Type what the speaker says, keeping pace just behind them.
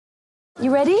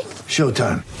You ready?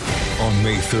 Showtime. On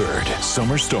May 3rd,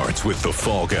 summer starts with The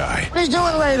Fall Guy. Let's do it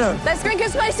later. Let's drink a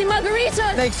spicy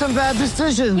margarita. Make some bad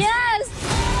decisions. Yes!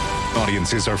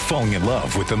 Audiences are falling in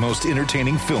love with the most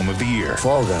entertaining film of the year.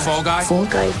 Fall Guy. Fall Guy? Fall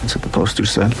Guy. That's what the poster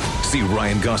said. See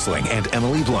Ryan Gosling and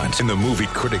Emily Blunt in the movie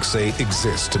critics say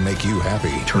exists to make you happy.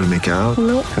 Trying to make it out?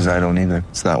 Nope. Because I don't either.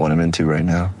 It's not what I'm into right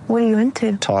now. What are you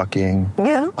into? Talking.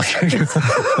 Yeah.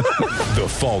 The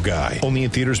Fall Guy. Only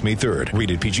in theaters May 3rd.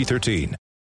 Rated PG-13.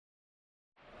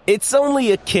 It's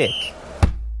only a kick.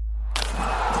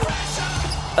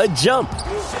 A jump.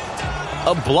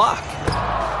 A block.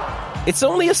 It's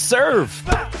only a serve.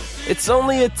 It's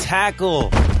only a tackle.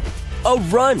 A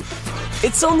run.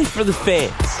 It's only for the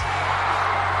fans.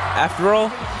 After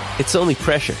all, it's only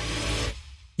pressure.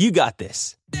 You got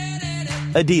this.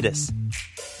 Adidas.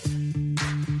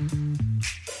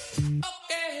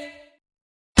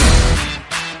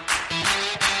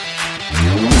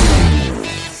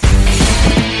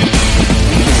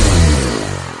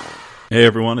 Hey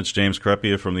everyone, it's James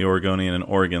Crepia from the Oregonian and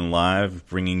Oregon Live,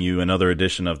 bringing you another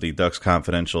edition of the Ducks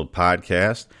Confidential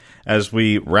podcast as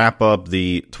we wrap up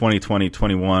the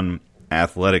 2020-21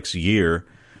 athletics year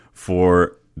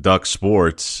for Duck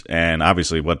sports. And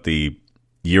obviously what the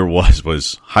year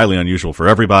was highly unusual for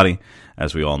everybody.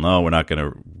 As we all know, we're not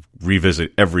going to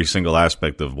revisit every single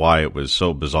aspect of why it was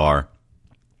so bizarre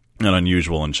and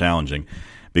unusual and challenging,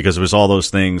 because it was all those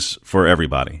things for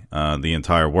everybody, the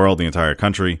entire world, the entire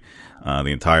country,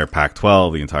 the entire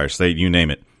Pac-12, the entire state, you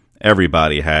name it.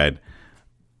 Everybody had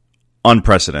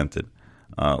unprecedented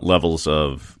levels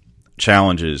of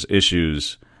challenges,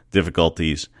 issues,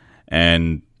 difficulties.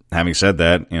 And having said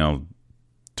that,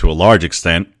 to a large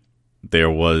extent, there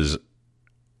was,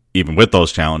 even with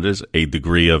those challenges, a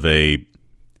degree of a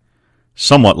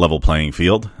somewhat level playing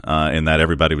field in that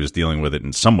everybody was dealing with it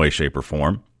in some way, shape, or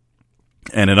form.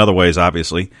 And in other ways,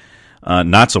 obviously,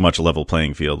 not so much a level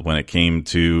playing field when it came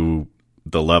to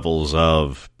the levels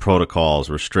of protocols,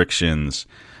 restrictions,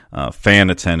 fan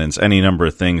attendance, any number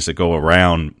of things that go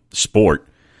around sport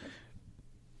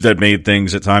that made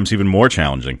things at times even more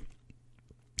challenging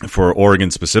for Oregon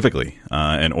specifically,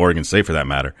 and Oregon State for that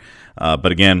matter.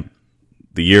 But again,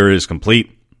 the year is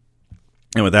complete.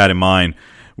 And with that in mind,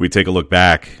 we take a look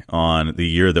back on the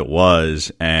year that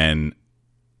was, and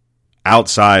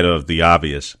outside of the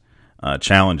obvious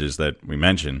challenges that we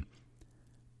mentioned,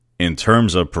 in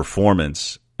terms of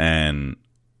performance and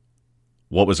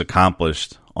what was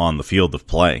accomplished on the field of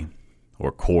play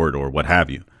or court or what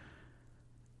have you,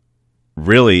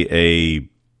 really a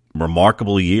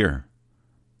remarkable year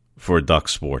for Duck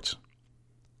sports.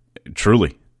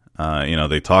 Truly.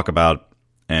 They talk about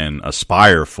and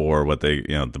aspire for what they,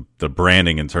 the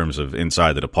branding in terms of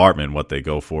inside the department, what they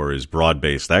go for is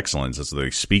broad-based excellence, as they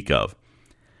speak of.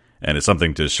 And it's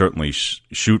something to certainly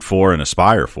shoot for and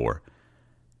aspire for.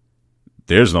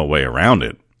 There's no way around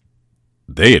it.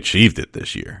 They achieved it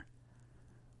this year.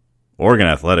 Oregon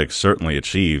Athletics certainly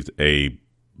achieved a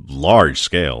large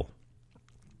scale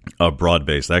of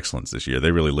broad-based excellence this year.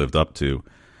 They really lived up to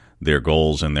their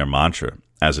goals and their mantra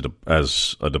as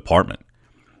a department.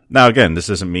 Now, again, this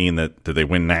doesn't mean that did they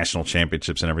win national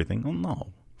championships and everything? Oh, no,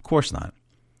 of course not.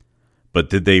 But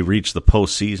did they reach the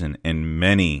postseason in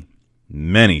many,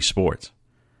 many sports?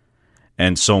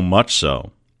 And so much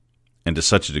so, and to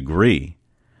such a degree,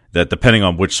 that depending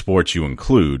on which sports you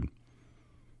include,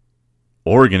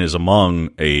 Oregon is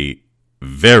among a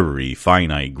very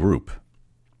finite group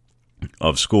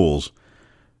of schools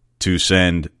to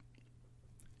send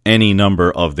any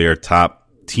number of their top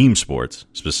team sports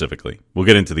specifically. We'll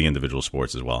get into the individual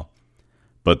sports as well,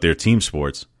 but their team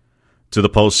sports to the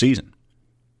postseason.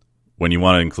 When you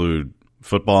want to include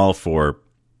football for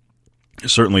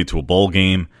certainly to a bowl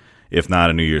game, if not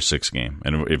a New Year's Six game.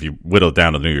 And if you whittle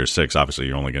down to New Year's Six, obviously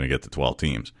you're only going to get to 12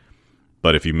 teams.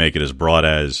 But if you make it as broad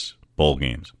as bowl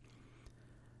games,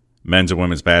 men's and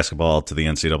women's basketball to the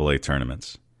NCAA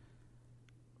tournaments,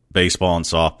 baseball and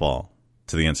softball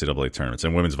to the NCAA tournaments,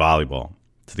 and women's volleyball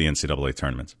to the NCAA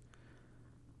tournaments.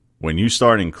 When you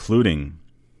start including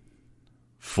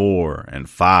 4 and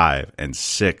 5 and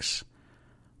 6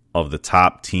 of the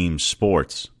top team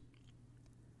sports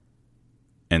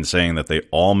and saying that they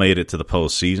all made it to the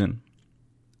postseason,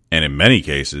 and in many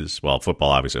cases, well,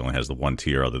 football obviously only has the one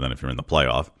tier other than if you're in the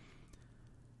playoff,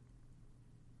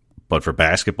 but for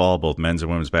basketball, both men's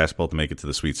and women's basketball to make it to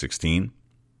the Sweet 16,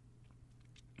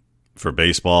 for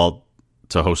baseball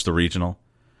to host a regional,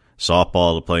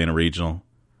 softball to play in a regional,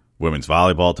 women's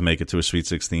volleyball to make it to a Sweet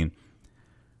 16,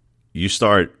 you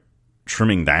start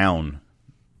trimming down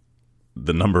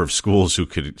the number of schools who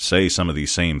could say some of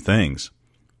these same things.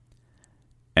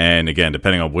 And again,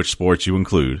 depending on which sports you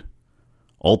include,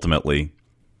 ultimately,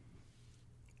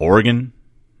 Oregon,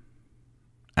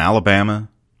 Alabama,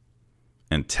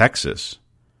 and Texas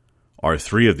are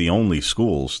three of the only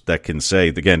schools that can say,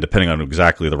 again, depending on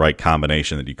exactly the right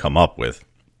combination that you come up with,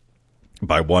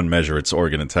 by one measure it's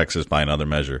Oregon and Texas, by another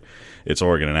measure it's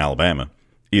Oregon and Alabama.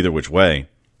 Either which way,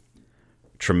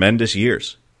 tremendous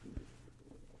years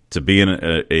to be in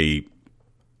a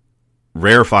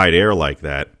rarefied air like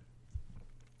that,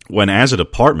 when as a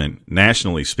department,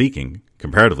 nationally speaking,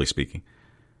 comparatively speaking,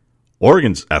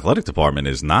 Oregon's athletic department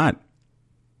is not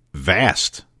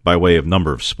vast by way of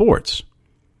number of sports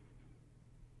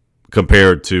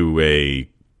compared to a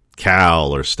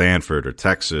Cal or Stanford or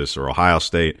Texas or Ohio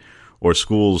State or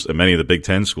schools, and many of the Big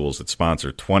Ten schools that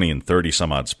sponsor 20 and 30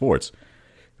 some odd sports.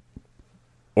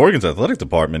 Oregon's athletic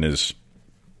department is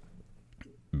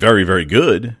very, very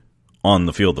good on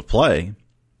the field of play,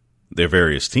 their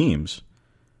various teams,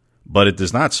 but it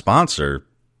does not sponsor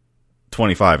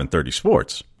 25 and 30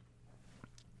 sports.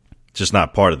 It's just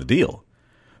not part of the deal.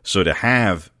 So to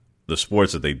have the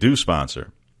sports that they do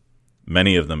sponsor,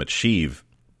 many of them achieve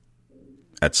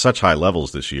at such high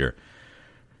levels this year,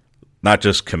 not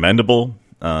just commendable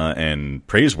and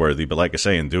praiseworthy, but like I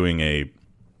say, in doing a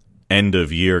end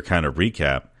of year kind of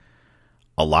recap,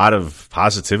 a lot of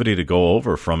positivity to go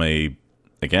over from an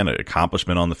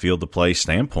accomplishment on the field of play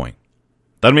standpoint.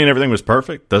 Doesn't mean everything was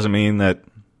perfect. Doesn't mean that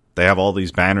they have all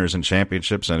these banners and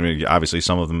championships. I mean, obviously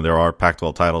some of them, there are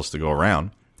Pac-12 titles to go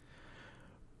around.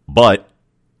 But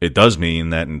it does mean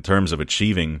that in terms of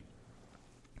achieving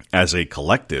as a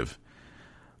collective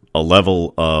a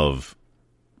level of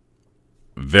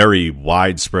very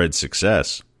widespread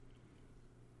success,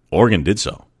 Oregon did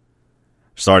so.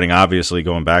 Starting obviously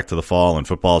going back to the fall and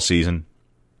football season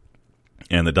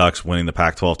and the Ducks winning the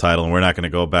Pac-12 title. And we're not going to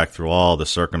go back through all the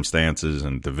circumstances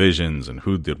and divisions and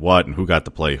who did what and who got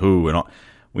to play who. And all.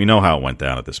 We know how it went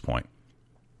down at this point.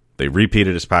 They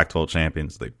repeated as Pac-12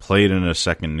 champions. They played in a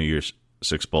second New Year's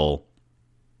Six Bowl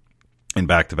in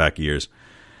back-to-back years.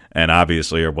 And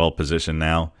obviously are well-positioned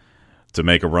now to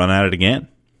make a run at it again.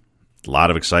 A lot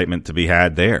of excitement to be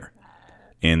had there.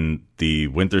 In the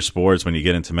winter sports, when you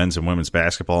get into men's and women's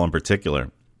basketball in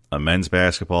particular, a men's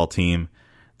basketball team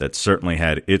that certainly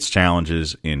had its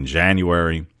challenges in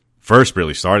January, first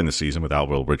really starting the season without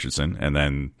Will Richardson, and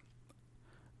then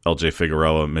LJ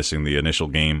Figueroa missing the initial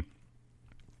game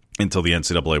until the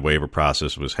NCAA waiver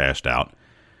process was hashed out.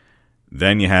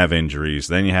 Then you have injuries.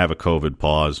 Then you have a COVID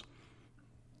pause.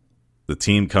 The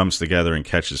team comes together and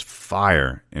catches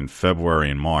fire in February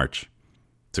and March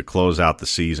to close out the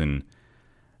season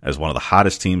as one of the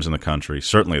hottest teams in the country,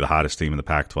 certainly the hottest team in the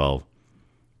Pac-12,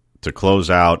 to close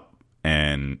out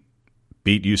and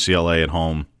beat UCLA at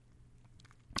home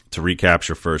to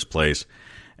recapture first place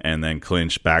and then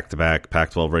clinch back-to-back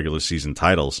Pac-12 regular season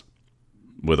titles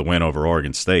with a win over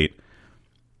Oregon State.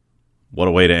 What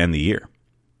a way to end the year.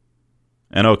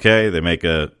 And okay, they make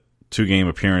a 2-game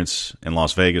appearance in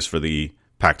Las Vegas for the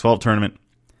Pac-12 tournament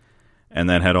and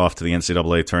then head off to the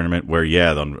NCAA tournament where,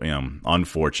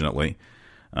 unfortunately,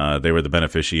 they were the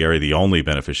beneficiary, the only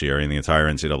beneficiary in the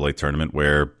entire NCAA tournament,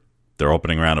 where their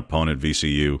opening round opponent,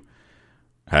 VCU,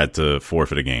 had to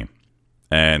forfeit a game.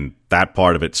 And that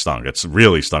part of it stung. It's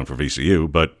really stung for VCU,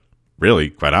 but really,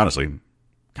 quite honestly,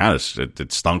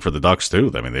 it stung for the Ducks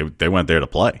too. I mean, they went there to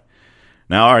play.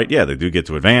 Now, all right, yeah, they do get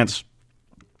to advance.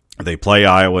 They play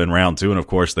Iowa in round 2, and of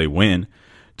course they win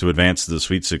to advance to the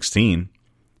Sweet 16.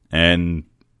 And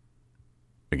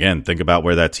again, think about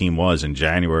where that team was in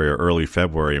January or early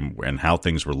February and how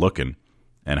things were looking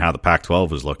and how the Pac-12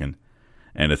 was looking.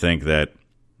 And to think that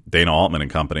Dana Altman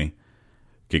and company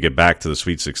could get back to the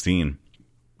Sweet 16,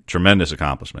 tremendous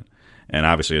accomplishment. And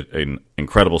obviously an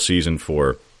incredible season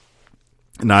for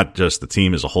not just the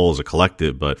team as a whole, as a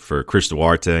collective, but for Chris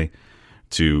Duarte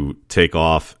to take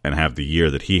off and have the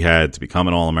year that he had, to become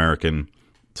an All-American,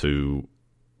 to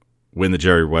win the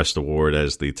Jerry West Award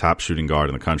as the top shooting guard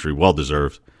in the country,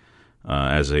 well-deserved,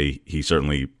 he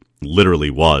certainly literally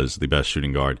was the best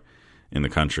shooting guard in the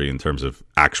country in terms of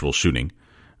actual shooting,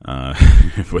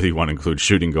 whether you want to include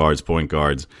shooting guards, point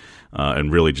guards,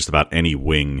 and really just about any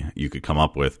wing you could come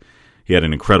up with. He had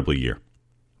an incredible year.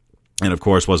 And, of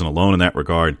course, wasn't alone in that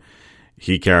regard.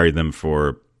 He carried them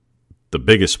for the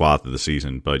biggest swath of the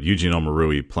season, but Eugene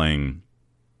Omoruyi playing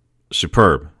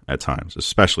superb at times,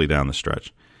 especially down the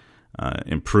stretch,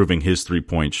 improving his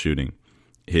three-point shooting,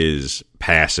 his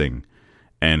passing,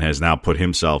 and has now put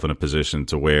himself in a position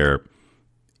to where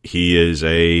he is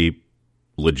a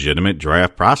legitimate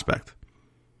draft prospect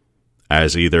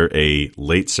as either a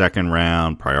late second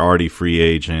round, priority free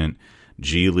agent,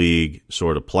 G League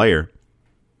sort of player.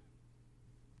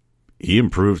 he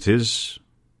improved his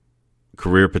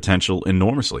career potential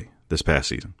enormously this past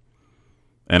season.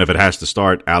 And if it has to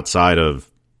start outside of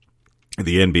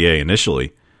the NBA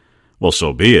initially, well,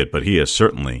 so be it. But he has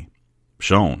certainly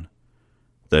shown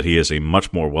that he is a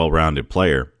much more well-rounded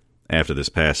player after this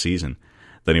past season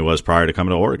than he was prior to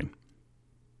coming to Oregon.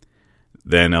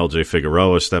 Then LJ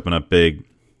Figueroa stepping up big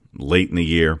late in the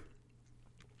year.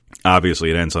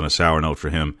 Obviously, it ends on a sour note for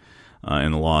him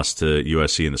in the loss to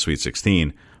USC in the Sweet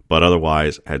 16, but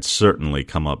otherwise had certainly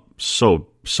come up so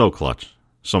clutch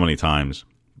so many times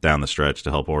down the stretch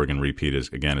to help Oregon repeat as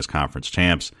conference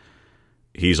champs.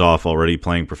 He's off already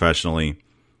playing professionally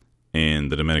in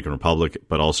the Dominican Republic,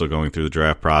 but also going through the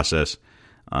draft process,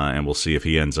 and we'll see if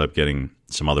he ends up getting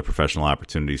some other professional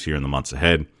opportunities here in the months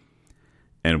ahead.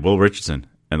 And Will Richardson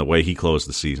and the way he closed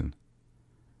the season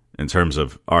in terms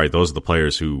of, all right, those are the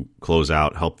players who close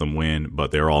out, help them win, but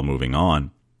they're all moving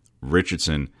on.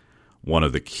 Richardson, one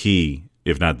of the key,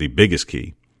 if not the biggest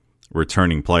key,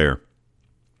 returning player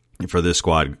for this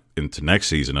squad into next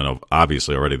season. And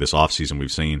obviously already this offseason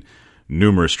we've seen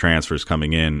numerous transfers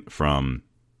coming in from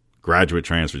graduate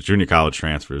transfers, junior college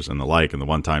transfers, and the like, and the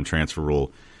one-time transfer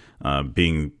rule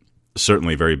being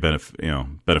certainly very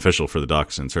beneficial for the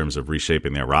Ducks in terms of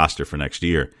reshaping their roster for next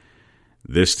year.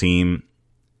 This team,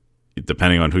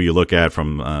 depending on who you look at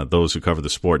from those who cover the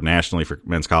sport nationally for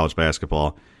men's college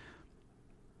basketball,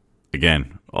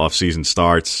 again, off-season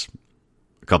starts,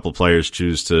 a couple of players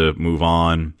choose to move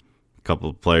on, a couple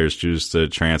of players choose to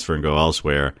transfer and go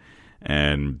elsewhere,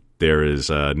 and there is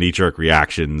knee-jerk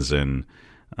reactions and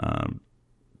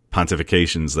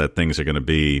pontifications that things are going to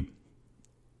be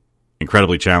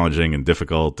incredibly challenging and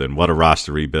difficult, and what a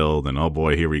roster rebuild, and oh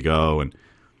boy, here we go. And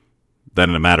then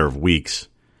in a matter of weeks,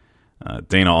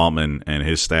 Dana Altman and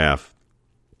his staff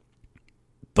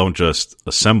don't just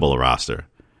assemble a roster.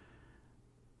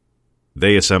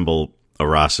 They assemble a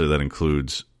roster that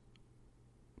includes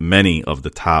many of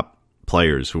the top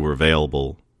players who were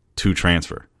available to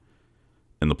transfer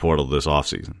in the portal this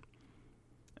offseason.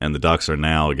 And the Ducks are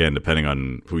now, again, depending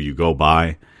on who you go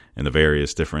by, and the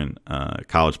various different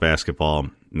college basketball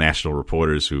national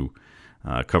reporters who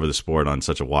cover the sport on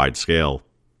such a wide scale,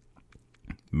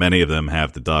 many of them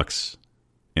have the Ducks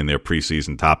in their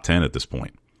preseason top 10 at this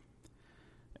point.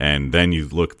 And then you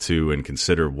look to and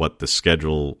consider what the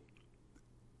schedule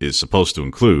is supposed to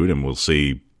include, and we'll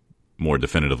see more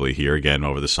definitively here again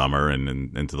over the summer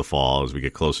and into the fall as we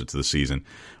get closer to the season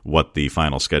what the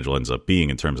final schedule ends up being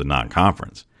in terms of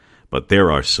non-conference. But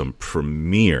there are some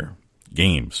premier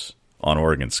games on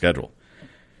Oregon's schedule.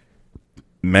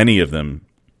 Many of them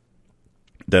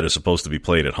that are supposed to be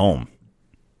played at home.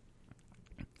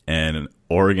 And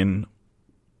Oregon,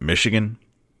 Michigan,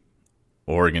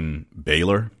 Oregon,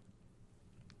 Baylor,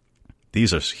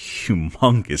 these are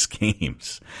humongous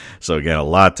games. So again, a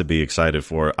lot to be excited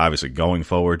for, obviously going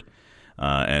forward,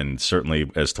 and certainly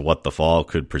as to what the fall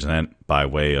could present by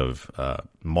way of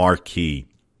marquee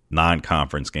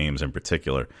non-conference games in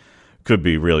particular. Could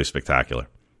be really spectacular.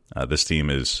 This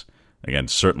team is, again,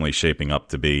 certainly shaping up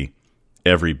to be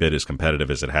every bit as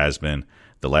competitive as it has been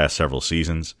the last several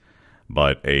seasons,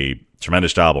 but a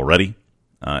tremendous job already,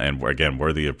 and again,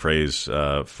 worthy of praise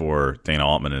for Dana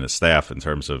Altman and his staff in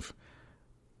terms of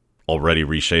already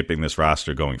reshaping this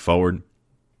roster going forward.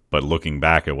 But looking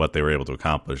back at what they were able to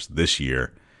accomplish this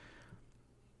year,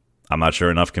 I'm not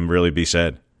sure enough can really be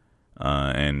said,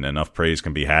 and enough praise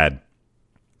can be had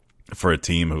for a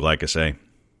team who, like I say,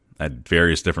 at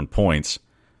various different points,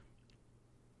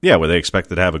 were they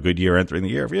expected to have a good year entering the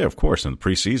year? Yeah, of course. In the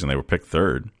preseason, they were picked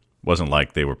third. It wasn't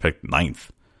like they were picked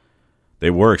ninth. They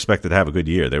were expected to have a good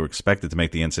year. They were expected to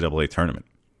make the NCAA tournament.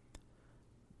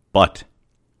 But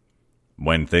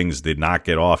when things did not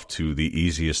get off to the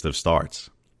easiest of starts,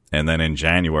 and then in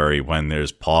January when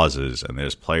there's pauses and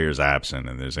there's players absent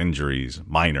and there's injuries,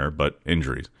 minor, but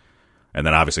injuries, and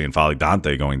then obviously N'Faly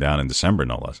Dante going down in December,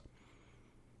 no less,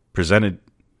 presented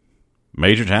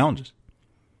major challenges,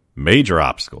 major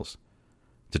obstacles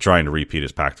to trying to repeat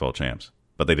as Pac-12 champs.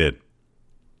 But they did.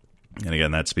 And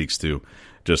again, that speaks to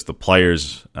just the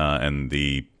players and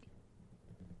the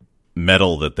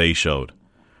mettle that they showed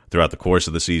throughout the course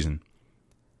of the season,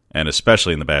 and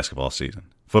especially in the basketball season.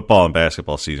 Football and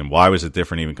basketball season, why was it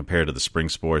different even compared to the spring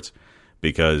sports?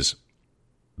 Because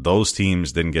those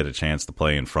teams didn't get a chance to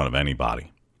play in front of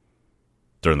anybody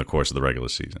during the course of the regular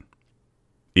season.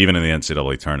 Even in the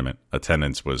NCAA tournament,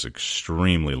 attendance was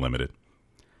extremely limited.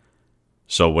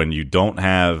 So when you don't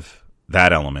have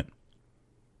that element,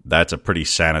 that's a pretty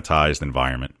sanitized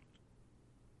environment.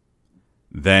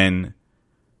 Then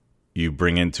you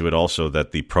bring into it also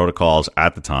that the protocols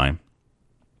at the time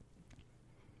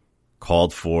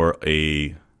called for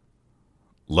a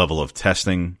level of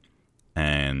testing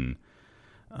and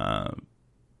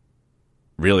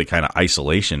really kind of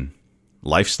isolation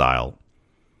lifestyle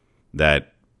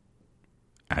that,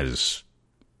 as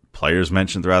players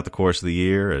mentioned throughout the course of the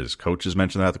year, as coaches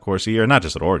mentioned throughout the course of the year, not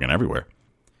just at Oregon, everywhere,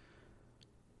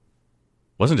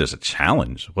 wasn't just a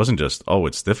challenge. It wasn't just, oh,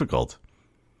 it's difficult.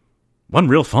 It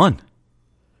wasn't real fun.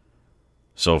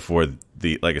 So for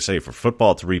like I say, for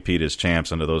football to repeat as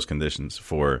champs under those conditions,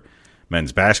 for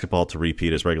men's basketball to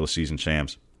repeat as regular season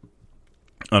champs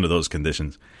under those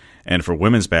conditions, and for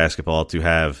women's basketball to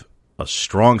have a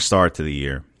strong start to the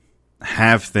year,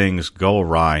 have things go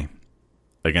awry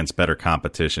against better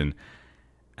competition,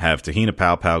 have Te-Hina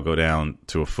Paopao go down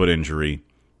to a foot injury,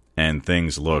 and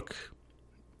things look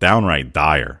downright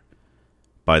dire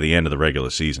by the end of the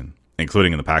regular season,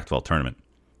 including in the Pac-12 tournament,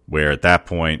 where at that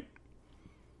point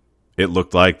it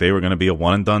looked like they were going to be a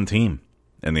one-and-done team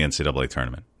in the NCAA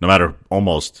tournament, no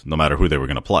matter who they were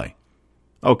going to play.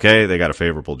 Okay, they got a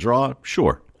favorable draw,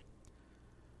 sure.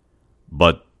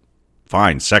 But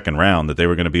fine, second round, that they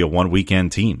were going to be a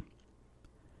one-weekend team.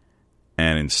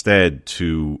 And instead,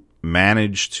 to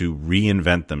manage to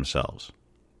reinvent themselves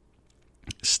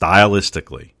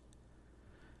stylistically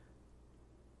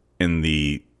in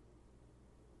the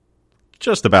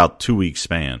just about 2-week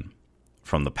span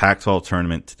from the Pac-12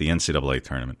 tournament to the NCAA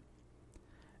tournament,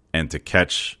 and to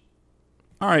catch,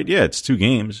 all right, yeah, it's 2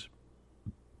 games,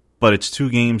 but it's 2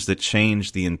 games that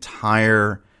change the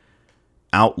entire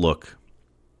outlook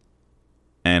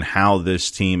and how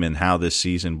this team and how this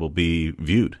season will be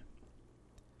viewed.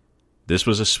 This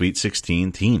was a Sweet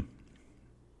 16 team.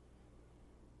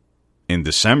 In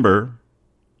December,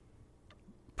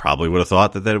 probably would have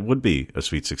thought that it would be a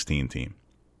Sweet 16 team.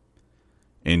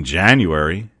 In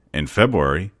January and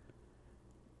February,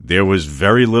 there was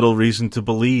very little reason to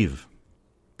believe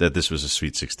that this was a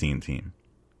Sweet 16 team.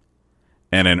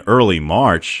 And in early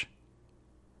March,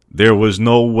 there was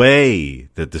no way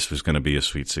that this was going to be a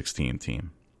Sweet 16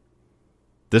 team.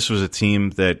 This was a team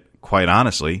that, quite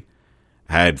honestly,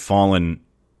 had fallen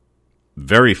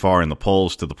very far in the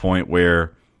polls to the point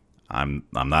where I'm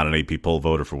not an AP poll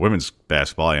voter for women's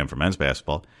basketball. I am for men's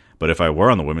basketball. But if I were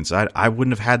on the women's side, I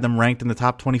wouldn't have had them ranked in the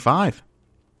top 25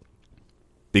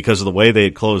 because of the way they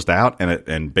had closed out,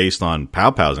 and based on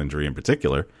Paopao's injury in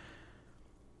particular,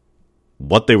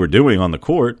 what they were doing on the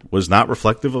court was not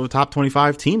reflective of a top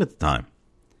 25 team at the time.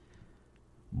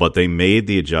 But they made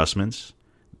the adjustments,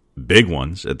 big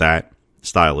ones at that,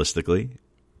 stylistically,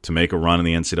 to make a run in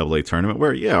the NCAA tournament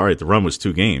where, yeah, all right, the run was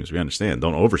 2 games. We understand.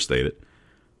 Don't overstate it.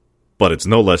 But it's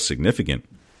no less significant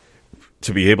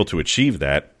to be able to achieve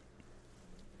that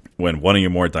when one of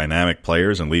your more dynamic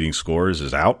players and leading scorers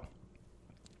is out.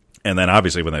 And then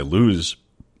obviously when they lose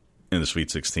in the Sweet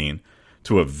 16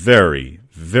 to a very,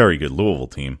 very good Louisville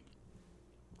team,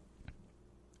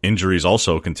 injuries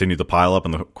also continued to pile up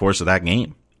in the course of that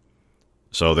game.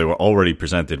 So they were already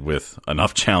presented with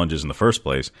enough challenges in the first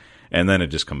place, and then it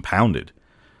just compounded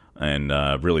and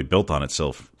really built on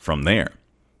itself from there.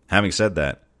 Having said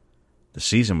that, the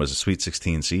season was a Sweet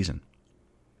 16 season.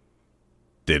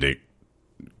 Did it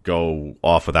go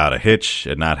off without a hitch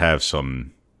and not have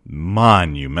some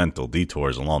monumental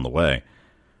detours along the way?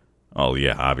 Oh,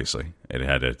 yeah, obviously. It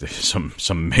had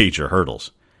some major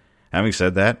hurdles. Having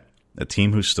said that, a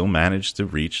team who still managed to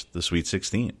reach the Sweet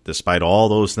 16, despite all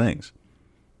those things,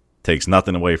 takes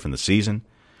nothing away from the season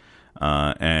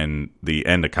and the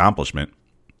end accomplishment.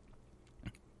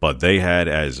 But they had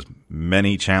as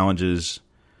many challenges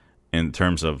in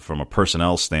terms of, from a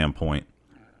personnel standpoint,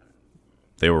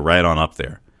 they were right on up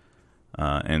there.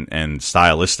 And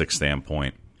stylistic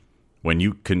standpoint, when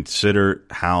you consider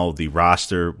how the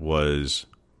roster was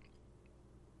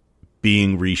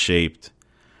being reshaped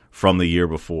from the year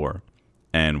before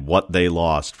and what they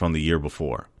lost from the year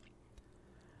before,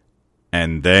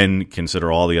 and then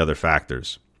consider all the other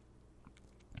factors,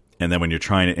 and then when you're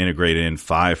trying to integrate in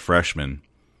 5 freshmen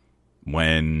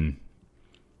when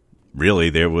really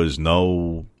there was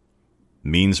no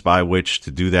means by which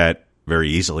to do that very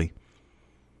easily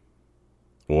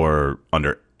or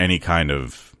under any kind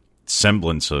of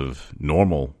semblance of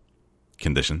normal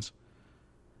conditions,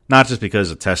 not just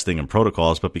because of testing and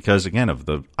protocols, but because, again, of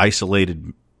the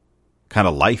isolated kind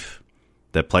of life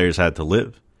that players had to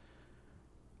live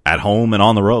at home and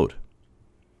on the road.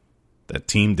 That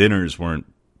team dinners weren't,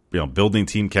 building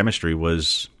team chemistry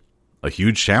was a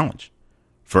huge challenge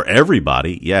for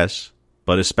everybody, yes,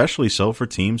 but especially so for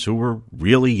teams who were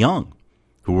really young,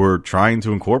 who were trying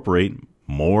to incorporate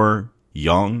more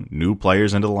young, new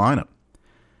players into the lineup.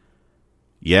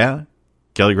 Yeah,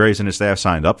 Kelly Graves and his staff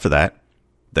signed up for that,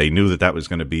 They knew that that was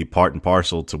going to be part and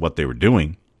parcel to what they were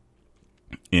doing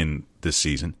in this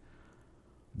season.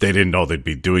 They didn't know they'd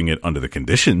be doing it under the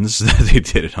conditions that they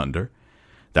did it under.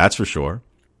 That's for sure.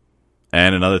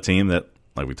 And another team that,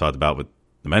 like we talked about with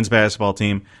the men's basketball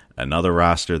team, another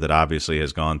roster that obviously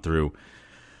has gone through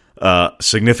a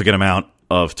significant amount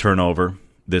of turnover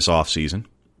this offseason.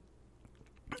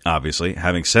 Obviously,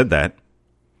 having said that,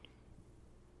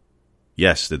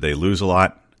 yes, did they lose a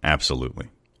lot? Absolutely.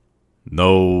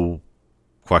 No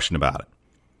question about it.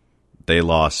 They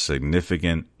lost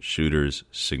significant shooters,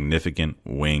 significant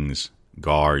wings,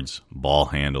 guards, ball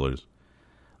handlers,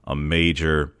 a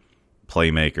major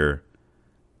playmaker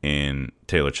in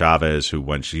Taylor Chavez, who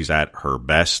when she's at her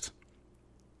best,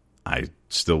 I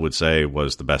still would say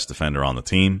was the best defender on the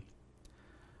team.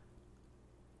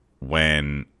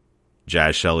 When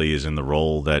Jazz Shelley is in the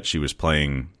role that she was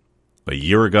playing a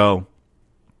year ago,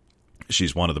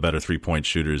 she's one of the better three-point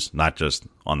shooters, not just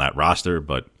on that roster,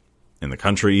 but in the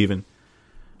country even,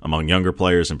 among younger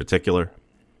players in particular.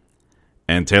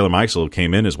 And Taylor Meisel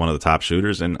came in as one of the top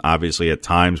shooters, and obviously at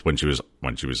times when she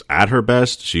was at her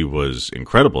best, she was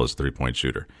incredible as a three-point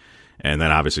shooter. And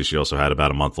then obviously she also had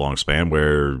about a month-long span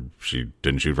where she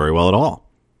didn't shoot very well at all.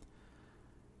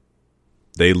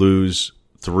 They lose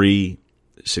 3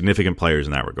 significant players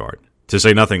in that regard, to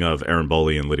say nothing of Erin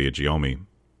Boley and Lydia Giomi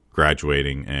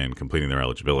graduating and completing their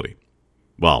eligibility.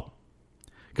 Well,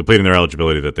 completing their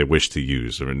eligibility that they wish to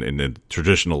use in the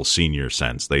traditional senior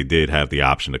sense. They did have the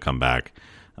option to come back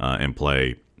and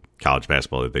play college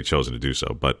basketball if they'd chosen to do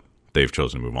so, but they've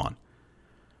chosen to move on.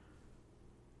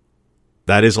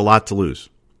 That is a lot to lose.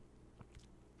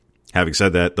 Having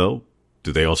said that, though,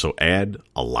 do they also add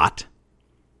a lot?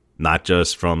 Not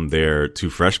just from their 2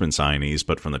 freshman signees,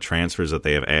 but from the transfers that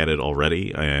they have added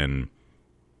already and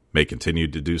may continue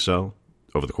to do so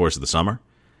over the course of the summer?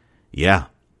 Yeah.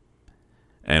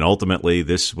 And ultimately,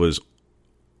 this was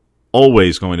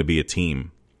always going to be a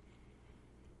team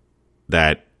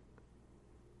that,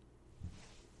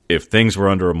 if things were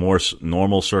under a more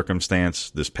normal circumstance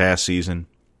this past season,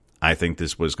 I think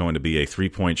this was going to be a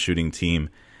three-point shooting team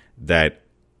that,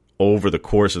 over the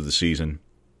course of the season,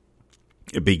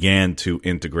 it began to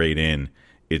integrate in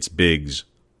its bigs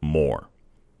more.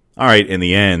 All right, in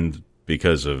the end,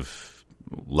 because of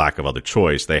lack of other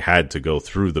choice, they had to go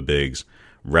through the bigs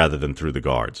rather than through the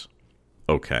guards.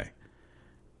 Okay.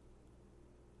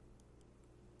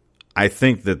 I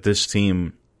think that this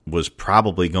team was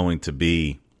probably going to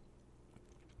be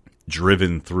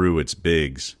driven through its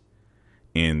bigs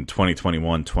in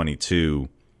 2021-22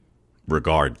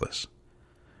 regardless,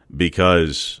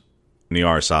 because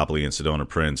Niara Sabally and Sedona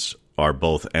Prince are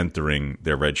both entering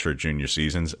their redshirt junior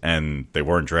seasons, and they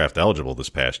weren't draft eligible this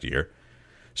past year.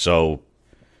 So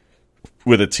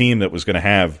with a team that was going to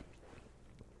have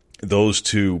those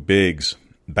 2 bigs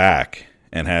back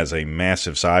and has a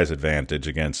massive size advantage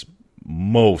against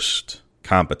most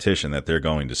competition that they're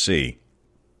going to see,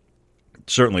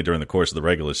 certainly during the course of the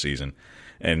regular season,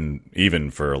 and even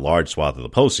for a large swath of the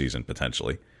postseason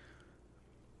potentially,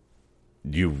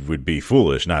 you would be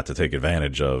foolish not to take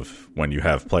advantage of when you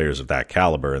have players of that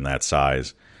caliber and that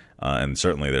size, and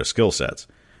certainly their skill sets.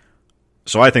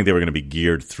 So I think they were going to be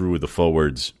geared through the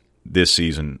forwards this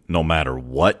season no matter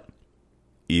what.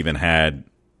 Even had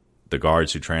the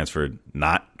guards who transferred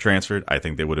not transferred, I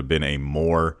think they would have been a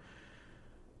more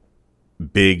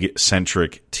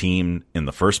big-centric team in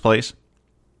the first place.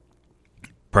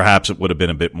 Perhaps it would have been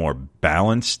a bit more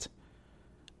balanced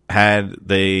had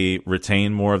they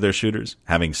retained more of their shooters.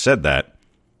 Having said that,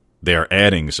 they're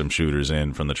adding some shooters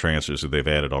in from the transfers that they've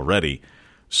added already.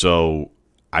 So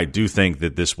I do think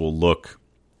that this will look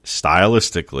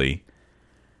stylistically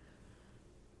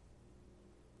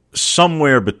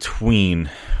somewhere between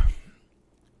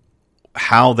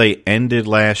how they ended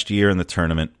last year in the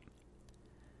tournament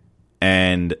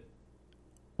and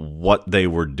what they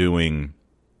were doing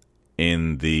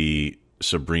in the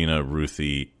Sabrina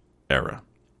Ruthie era.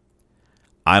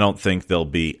 I don't think they'll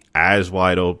be as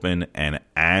wide open and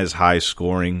as high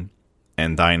scoring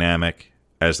and dynamic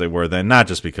as they were then. Not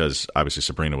just because, obviously,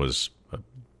 Sabrina was a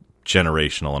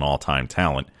generational and all-time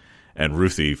talent, and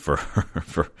Ruthie, for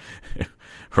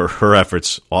her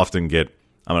efforts often get,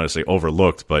 I'm going to say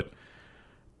overlooked, but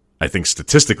I think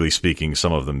statistically speaking,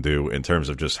 some of them do, in terms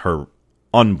of just her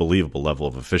unbelievable level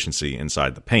of efficiency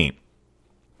inside the paint,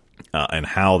 and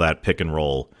how that pick and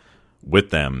roll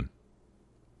with them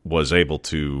was able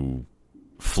to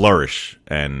flourish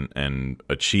and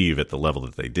achieve at the level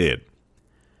that they did.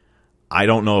 I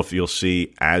don't know if you'll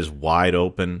see as wide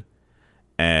open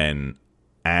and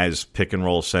as pick and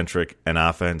roll centric an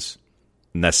offense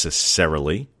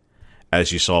necessarily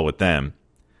as you saw with them,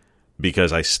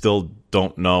 because I still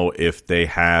don't know if they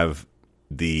have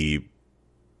the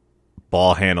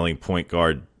ball handling point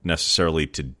guard necessarily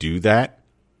to do that,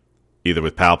 either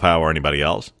with Pow Pow or anybody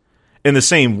else. In the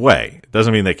same way, it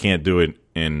doesn't mean they can't do it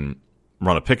in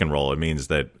run a pick and roll. It means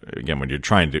that, again, when you're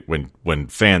trying to, when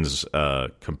fans'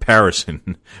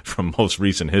 comparison from most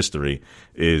recent history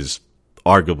is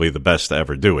arguably the best to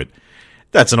ever do it,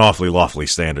 that's an awfully lofty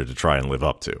standard to try and live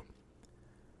up to.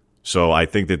 So I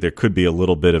think that there could be a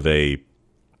little bit of a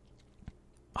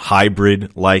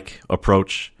hybrid-like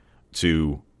approach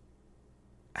to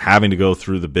having to go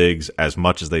through the bigs as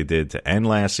much as they did to end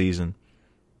last season,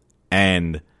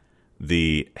 and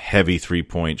the heavy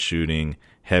three-point shooting,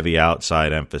 heavy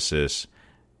outside emphasis,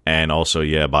 and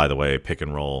also, by the way, pick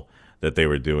and roll that they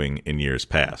were doing in years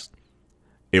past.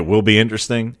 It will be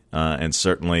interesting, and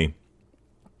certainly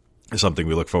something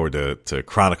we look forward to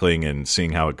chronicling and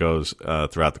seeing how it goes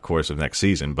throughout the course of next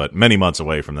season, but many months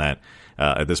away from that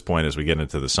at this point as we get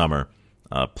into the summer.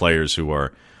 Players who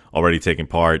are already taking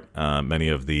part, many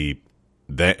of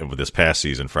this past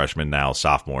season freshmen, now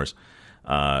sophomores,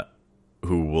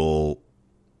 who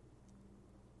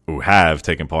have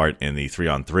taken part in the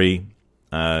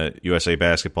 3-on-3 USA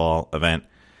basketball event,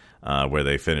 where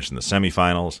they finished in the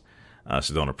semifinals.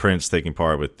 Sedona Prince taking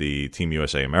part with the Team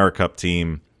USA AmeriCup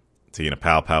team, Tina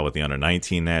Pow Pow with the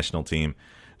under-19 national team.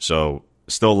 So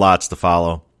still lots to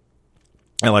follow.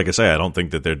 And like I say, I don't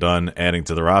think that they're done adding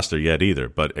to the roster yet either.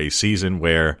 But a season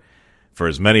where, for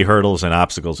as many hurdles and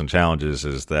obstacles and challenges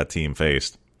as that team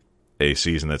faced, a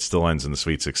season that still ends in the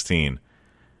Sweet 16,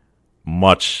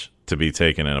 much to be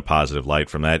taken in a positive light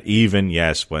from that. Even,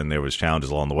 yes, when there was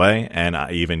challenges along the way, and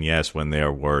even, yes, when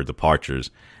there were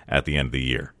departures at the end of the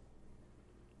year.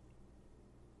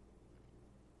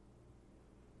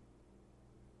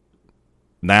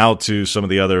 Now to some of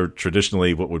the other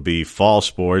traditionally what would be fall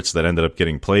sports that ended up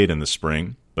getting played in the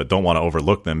spring, but don't want to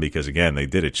overlook them because, again, they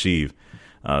did achieve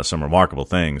some remarkable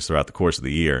things throughout the course of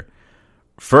the year.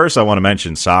 First, I want to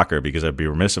mention soccer because I'd be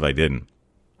remiss if I didn't.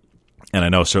 And I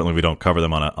know certainly we don't cover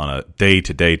them on a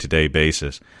day-to-day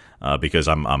basis because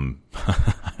I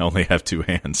only have two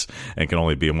hands and can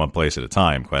only be in one place at a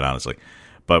time, quite honestly.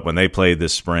 But when they played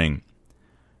this spring,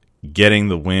 getting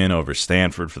the win over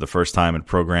Stanford for the first time in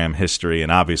program history,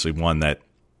 and obviously one that,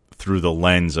 through the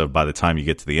lens of by the time you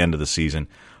get to the end of the season,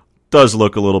 does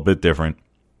look a little bit different,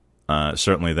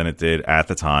 certainly than it did at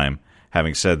the time.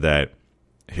 Having said that,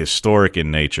 historic in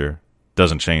nature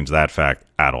doesn't change that fact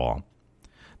at all.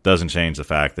 Doesn't change the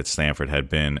fact that Stanford had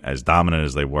been as dominant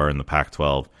as they were in the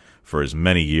Pac-12 for as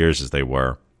many years as they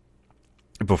were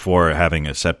before having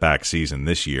a setback season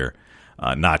this year,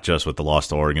 not just with the loss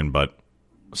to Oregon, but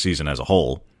season as a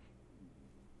whole.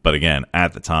 But again,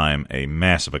 at the time, a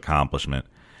massive accomplishment.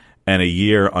 And a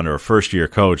year under a first-year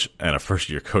coach, and a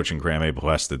first-year coach in Graham Abel who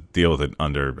has to deal with it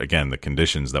under, again, the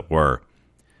conditions that were.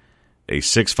 A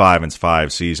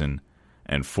 6-5-5 season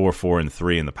and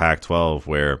 4-4-3 in the Pac-12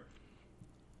 where,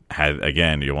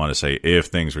 again, you want to say if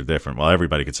things were different. Well,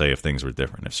 everybody could say if things were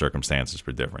different, if circumstances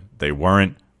were different. They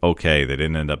weren't. Okay, they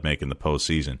didn't end up making the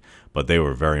postseason, but they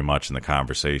were very much in the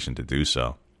conversation to do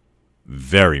so.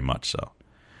 Very much so.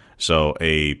 So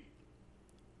a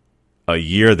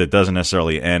year that doesn't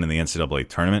necessarily end in the NCAA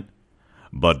tournament,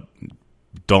 but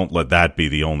don't let that be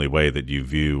the only way that you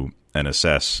view and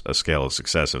assess a scale of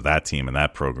success of that team and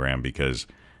that program, because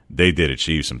they did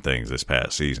achieve some things this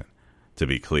past season, to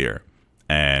be clear.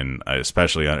 And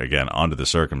especially, again, under the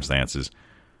circumstances,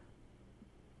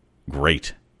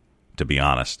 great, to be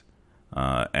honest.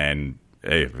 And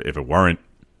if it weren't,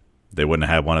 they wouldn't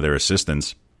have had one of their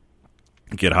assistants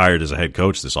get hired as a head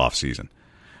coach this offseason.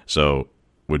 So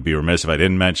would be remiss if I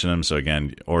didn't mention them. So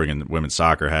again, Oregon women's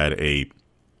soccer had a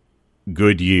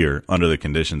good year under the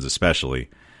conditions especially,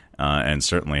 and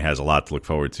certainly has a lot to look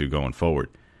forward to going forward.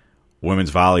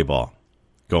 Women's volleyball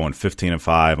going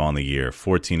 15-5 on the year,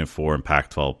 14-4 in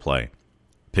Pac-12 play,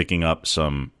 picking up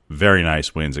some very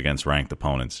nice wins against ranked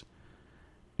opponents.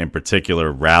 In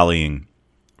particular, rallying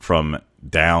from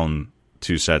down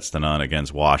 2-0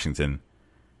 against Washington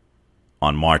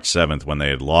on March 7th when they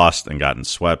had lost and gotten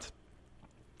swept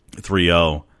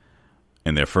 3-0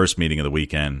 in their first meeting of the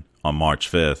weekend on March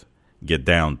 5th, get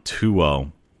down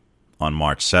 2-0 on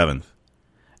March 7th,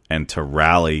 and to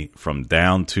rally from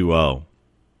down 2-0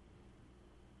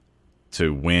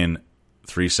 to win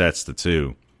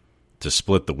 3-2 to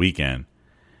split the weekend.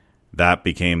 That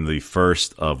became the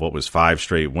first of what was 5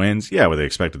 straight wins. Yeah, were they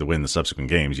expected to win the subsequent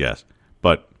games? Yes.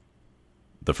 But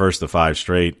the first of 5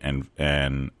 straight and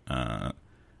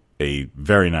a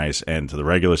very nice end to the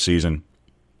regular season.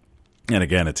 And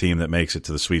again, a team that makes it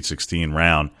to the Sweet 16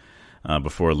 round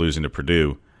before losing to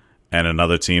Purdue. and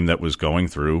another team that was going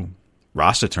through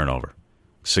roster turnover,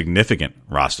 significant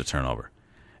roster turnover,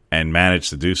 and managed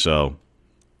to do so,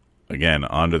 again,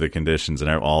 under the conditions and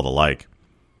all the like,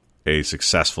 a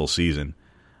successful season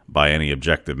by any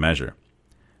objective measure.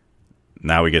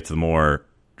 Now we get to the more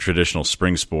traditional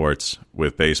spring sports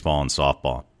with baseball and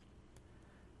softball.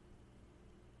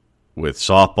 With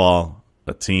softball,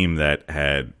 a team that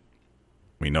had,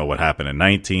 we know what happened in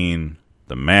 19,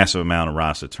 the massive amount of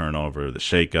roster turnover, the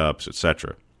shakeups,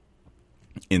 etc.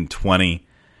 In 20,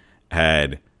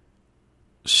 had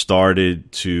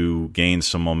started to gain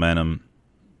some momentum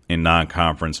in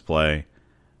non-conference play.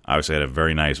 Obviously had a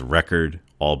very nice record,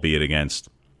 albeit against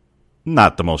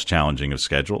not the most challenging of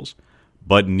schedules,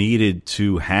 but needed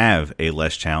to have a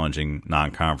less challenging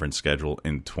non-conference schedule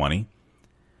in 20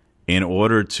 in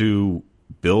order to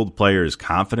build players'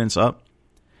 confidence up,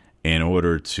 in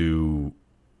order to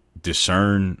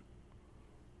discern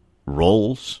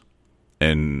roles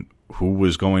and who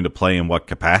was going to play in what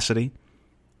capacity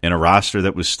in a roster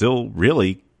that was still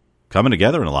really coming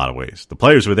together in a lot of ways. The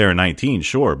players were there in 19,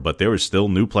 sure, but there were still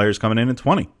new players coming in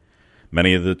 20.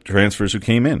 Many of the transfers who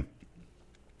came in.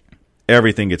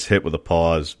 Everything gets hit with a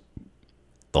pause.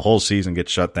 The whole season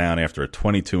gets shut down after a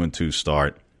 22-2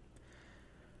 start.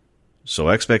 So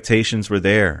expectations were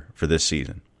there for this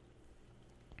season.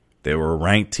 They were a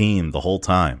ranked team the whole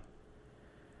time.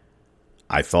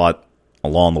 I thought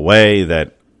along the way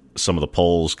that some of the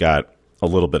polls got a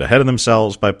little bit ahead of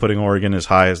themselves by putting Oregon as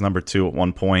high as number 2 at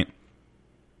one point.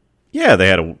 Yeah,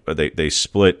 they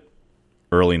split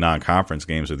early non-conference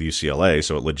games with UCLA,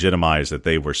 so it legitimized that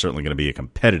they were certainly going to be a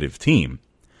competitive team.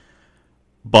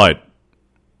 But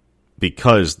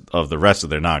because of the rest of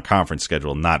their non-conference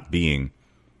schedule not being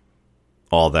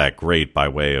all that great by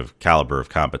way of caliber of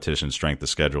competition, strength of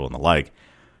schedule, and the like,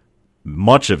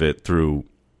 much of it through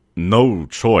no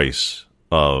choice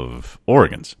of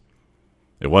Oregon's.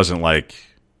 It wasn't like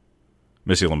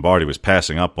Missy Lombardi was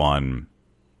passing up on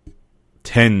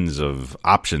tens of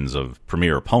options of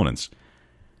premier opponents.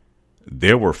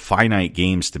 There were finite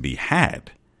games to be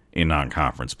had in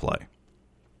non-conference play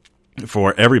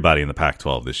for everybody in the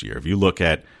Pac-12 this year. If you look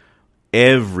at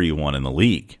everyone in the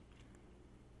league,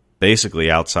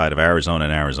 basically outside of Arizona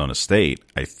and Arizona State,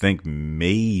 I think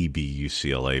maybe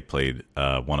UCLA played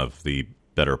one of the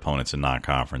better opponents in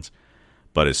non-conference,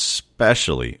 but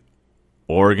especially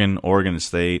Oregon, Oregon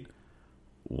State,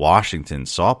 Washington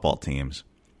softball teams.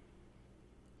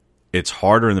 It's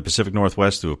harder in the Pacific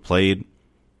Northwest to have played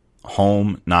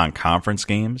home non-conference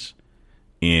games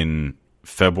in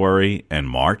February and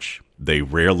March. They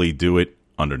rarely do it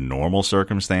under normal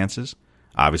circumstances,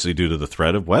 obviously due to the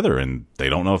threat of weather, and they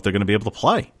don't know if they're going to be able to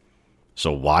play.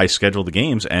 So why schedule the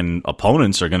games? And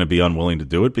opponents are going to be unwilling to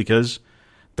do it because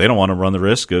they don't want to run the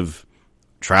risk of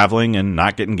traveling and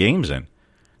not getting games in.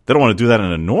 They don't want to do that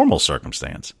in a normal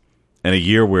circumstance. In a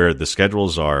year where the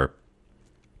schedules are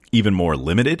even more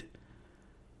limited,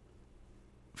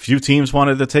 few teams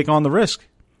wanted to take on the risk.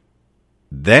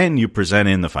 Then you present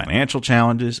in the financial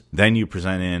challenges. Then you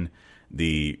present in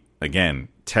the, again,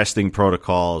 testing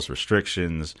protocols,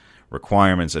 restrictions,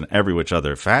 requirements, and every which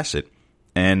other facet.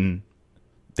 And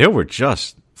there were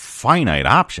just finite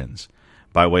options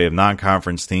by way of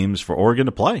non-conference teams for Oregon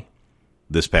to play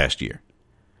this past year.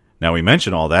 Now, we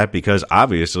mention all that because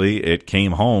obviously it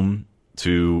came home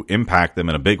to impact them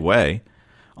in a big way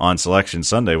on Selection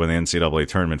Sunday when the NCAA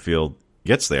tournament field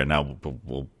gets there. Now,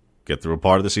 we'll get through a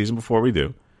part of the season before we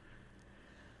do.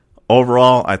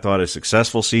 Overall, I thought a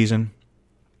successful season.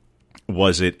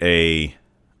 Was it a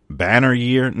banner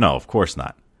year? No, of course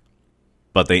not.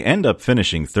 But they end up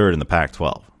finishing third in the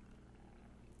Pac-12.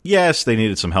 Yes, they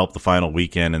needed some help the final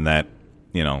weekend in that,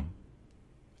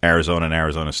 Arizona and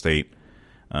Arizona State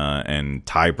and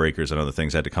tiebreakers and other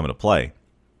things had to come into play.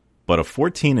 But a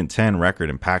 14-10 record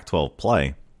in Pac-12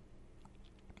 play,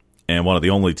 and one of the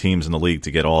only teams in the league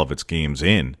to get all of its games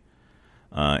in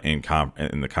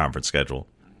the conference schedule.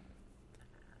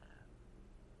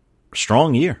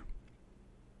 Strong year.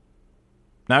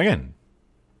 Now again,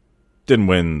 didn't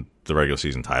win the regular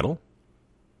season title,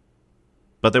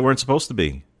 but they weren't supposed to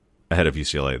be ahead of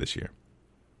UCLA this year.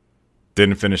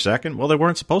 Didn't finish second? Well, they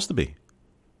weren't supposed to be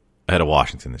ahead of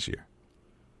Washington this year.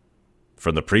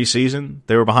 From the preseason,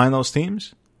 they were behind those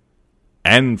teams.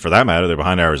 And for that matter, they're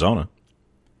behind Arizona.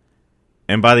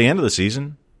 And by the end of the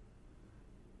season,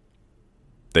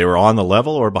 they were on the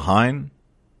level or behind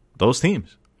those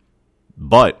teams.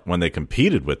 But when they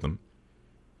competed with them,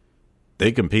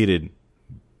 they competed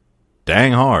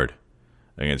dang hard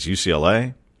against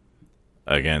UCLA,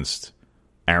 against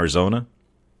Arizona.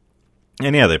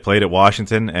 And yeah, they played at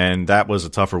Washington, and that was a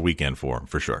tougher weekend for them,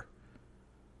 for sure.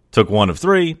 Took 1 of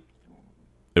 3.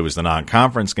 It was the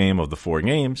non-conference game of the 4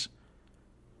 games.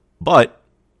 But,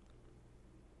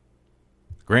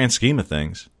 grand scheme of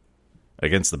things,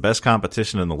 against the best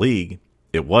competition in the league,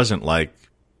 it wasn't like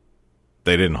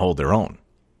they didn't hold their own.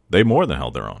 They more than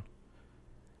held their own.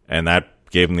 And that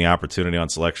gave them the opportunity on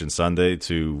Selection Sunday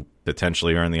to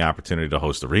potentially earn the opportunity to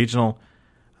host a regional.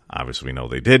 Obviously, we know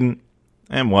they didn't.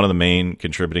 And one of the main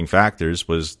contributing factors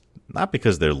was not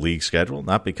because of their league schedule,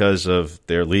 not because of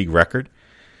their league record.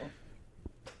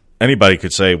 Anybody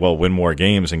could say, well, win more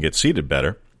games and get seeded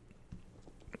better.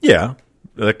 Yeah,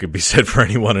 that could be said for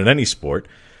anyone in any sport.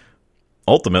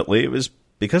 Ultimately, it was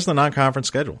because of the non-conference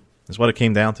schedule is what it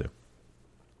came down to.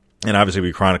 And obviously,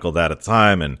 we chronicled that at the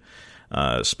time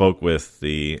and spoke with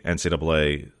the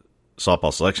NCAA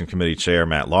Softball Selection Committee Chair,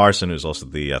 Matt Larson, who's also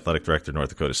the athletic director of North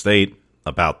Dakota State,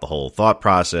 about the whole thought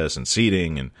process and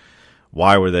seeding and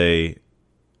why were they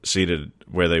seeded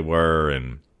where they were.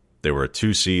 And they were a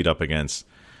 2 seed up against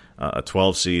a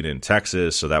 12 seed in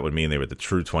Texas, so that would mean they were the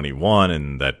true 21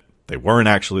 and that they weren't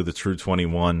actually the true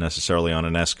 21 necessarily on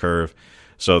an S curve.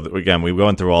 So, again, we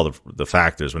went through all the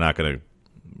factors. We're not going to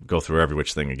go through every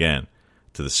which thing again.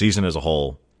 To the season as a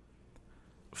whole,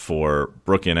 for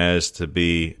Brooke Yanez to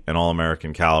be an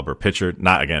All-American caliber pitcher,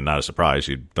 not a surprise.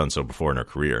 She'd done so before in her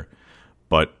career.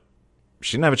 But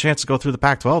she didn't have a chance to go through the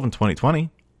Pac-12 in 2020. You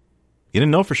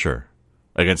didn't know for sure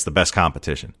against the best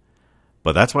competition.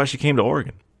 But that's why she came to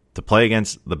Oregon, to play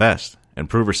against the best and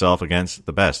prove herself against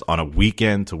the best on a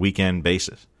weekend-to-weekend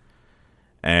basis.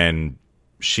 And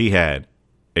she had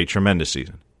a tremendous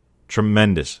season.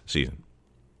 Tremendous season.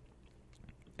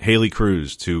 Haley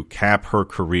Cruz to cap her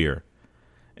career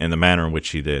in the manner in which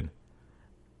she did.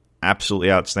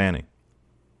 Absolutely outstanding.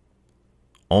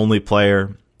 Only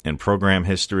player in program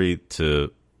history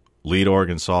to lead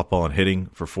Oregon softball in hitting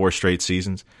for 4 straight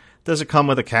seasons. Does it come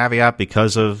with a caveat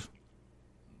because of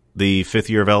the 5th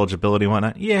year of eligibility and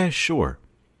whatnot? Yeah, sure.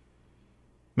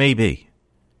 Maybe.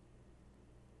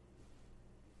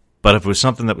 But if it was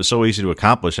something that was so easy to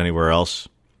accomplish anywhere else,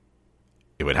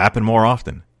 it would happen more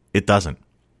often. It doesn't.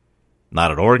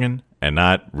 Not at Oregon, and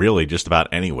not really just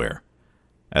about anywhere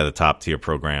at the top tier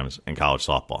programs in college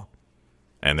softball.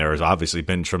 And there has obviously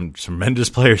been tremendous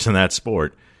players in that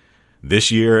sport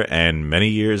this year and many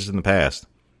years in the past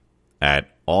at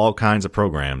all kinds of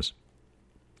programs.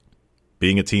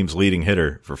 Being a team's leading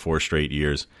hitter for 4 straight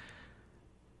years,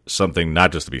 something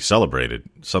not just to be celebrated,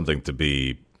 something to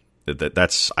be,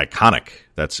 that's iconic,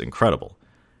 that's incredible.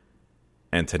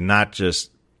 And to not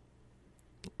just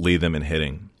lead them in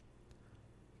hitting,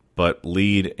 but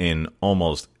lead in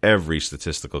almost every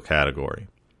statistical category.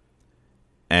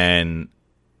 And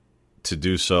to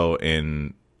do so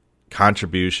in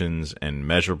contributions and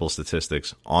measurable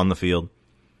statistics on the field,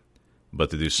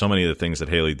 but to do so many of the things that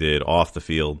Haley did off the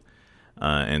field,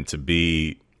 and to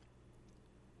be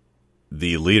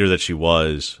the leader that she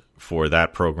was for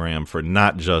that program for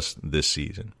not just this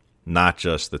season, not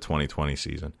just the 2020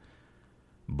 season,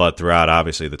 but throughout,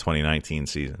 obviously, the 2019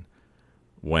 season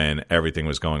when everything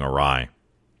was going awry.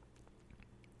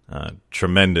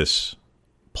 Tremendous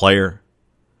player,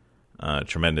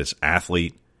 tremendous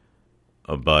athlete,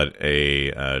 but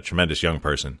a tremendous young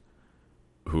person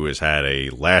who has had a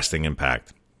lasting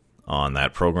impact on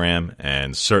that program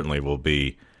and certainly will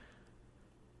be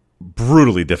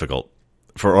brutally difficult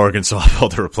for Oregon softball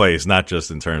to replace, not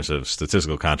just in terms of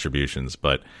statistical contributions,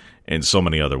 but in so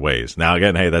many other ways. Now,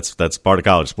 again, hey, that's part of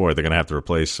college sport. They're going to have to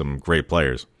replace some great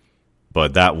players,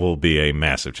 but that will be a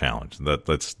massive challenge.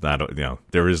 That's not,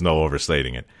 there is no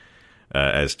overstating it.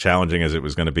 As challenging as it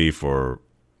was going to be for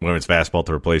women's basketball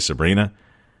to replace Sabrina,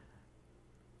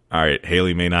 all right,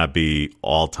 Haley may not be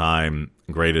all-time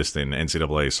greatest in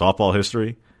NCAA softball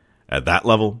history at that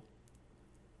level,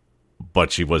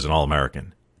 but she was an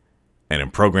All-American. And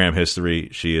in program history,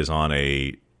 she is on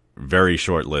a very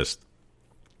short list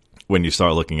when you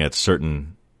start looking at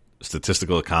certain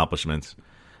statistical accomplishments.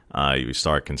 You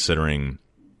start considering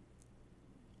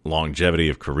longevity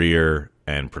of career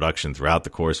and production throughout the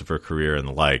course of her career and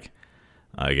the like.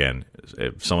 Again,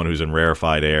 if someone who's in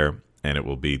rarefied air, and it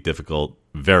will be difficult,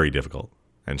 very difficult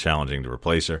and challenging to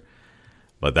replace her.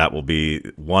 But that will be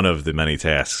one of the many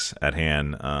tasks at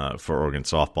hand for Oregon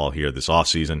softball here this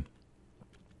offseason.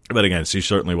 But again, she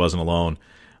certainly wasn't alone,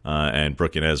 and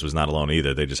Brooke Yanez was not alone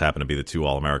either. They just happened to be the 2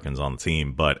 All-Americans on the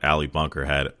team. But Allie Bunker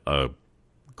had a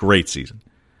great season.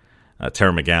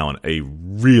 Tara McGowan, a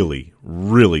really,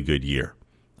 really good year,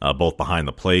 both behind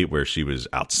the plate where she was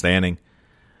outstanding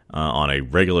on a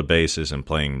regular basis and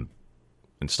playing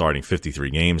and starting 53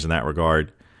 games in that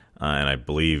regard, and I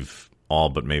believe all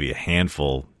but maybe a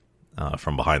handful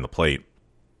from behind the plate.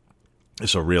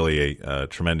 So really a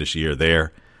tremendous year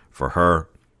there for her.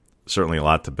 Certainly a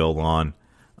lot to build on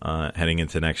heading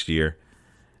into next year.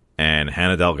 And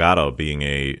Hannah Delgado being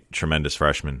a tremendous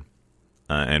freshman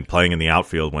and playing in the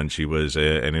outfield when she was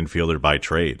an infielder by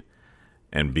trade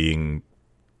and being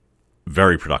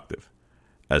very productive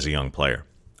as a young player.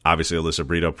 Obviously, Alyssa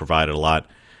Brito provided a lot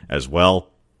as well.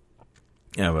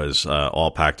 It was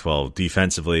all Pac-12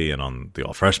 defensively and on the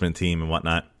all-freshman team and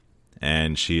whatnot.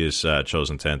 And she has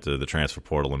chosen to enter the transfer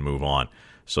portal and move on.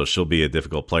 So she'll be a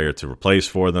difficult player to replace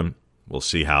for them. We'll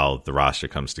see how the roster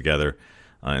comes together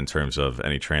in terms of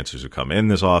any transfers who come in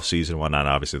this offseason and whatnot.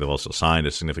 Obviously, they've also signed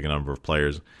a significant number of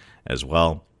players as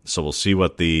well. So we'll see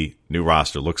what the new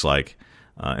roster looks like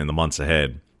in the months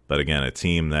ahead. But again, a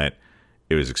team that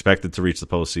it was expected to reach the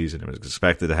postseason. It was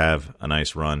expected to have a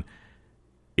nice run.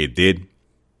 It did.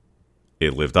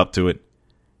 It lived up to it.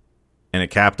 And it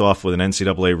capped off with an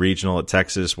NCAA regional at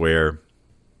Texas where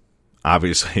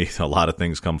obviously a lot of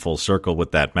things come full circle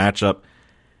with that matchup.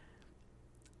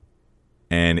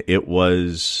 And it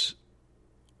was,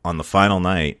 on the final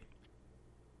night,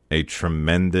 a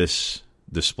tremendous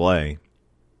display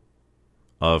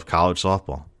of college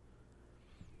softball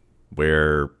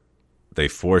where they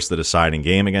forced the deciding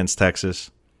game against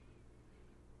Texas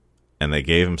and they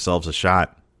gave themselves a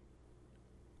shot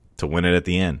to win it at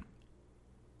the end.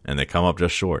 And they come up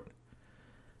just short.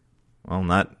 Well,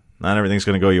 not everything's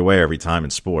going to go your way every time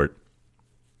in sport.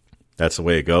 That's the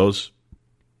way it goes.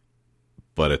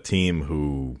 But a team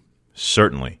who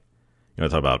certainly,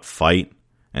 talk about fight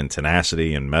and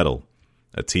tenacity and mettle,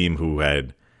 a team who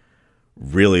had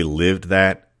really lived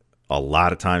that a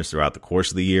lot of times throughout the course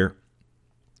of the year,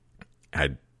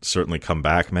 had certainly come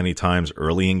back many times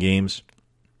early in games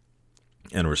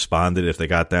and responded if they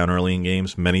got down early in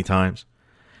games many times.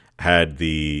 Had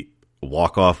the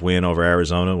walk-off win over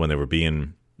Arizona when they were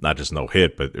being not just no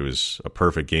hit, but it was a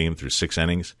perfect game through 6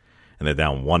 innings, and they're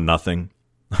down 1-0.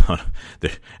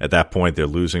 At that point, they're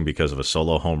losing because of a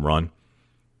solo home run.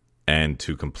 And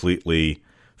to completely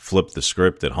flip the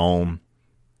script at home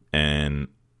and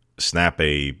snap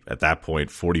at that point,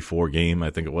 44-game, I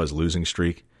think it was, losing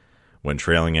streak when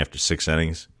trailing after 6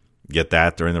 innings. Get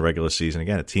that during the regular season.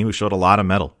 Again, a team who showed a lot of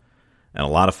mettle and a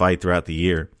lot of fight throughout the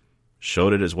year.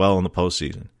 Showed it as well in the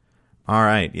postseason. All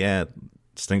right, yeah, it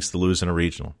stinks to lose in a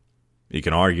regional. You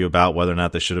can argue about whether or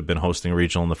not they should have been hosting a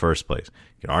regional in the first place.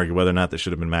 You can argue whether or not they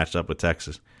should have been matched up with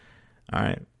Texas. All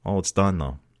right, well, it's done,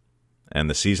 though. And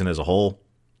the season as a whole,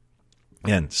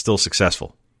 again, still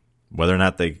successful. Whether or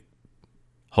not they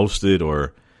hosted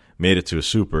or made it to a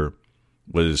super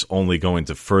was only going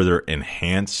to further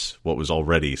enhance what was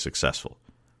already successful.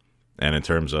 And in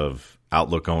terms of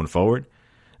outlook going forward,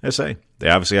 I say, they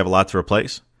obviously have a lot to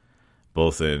replace,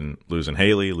 both in losing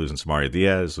Haley, losing Samaria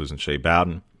Diaz, losing Shea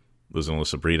Bowden, losing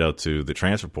Alyssa Brito to the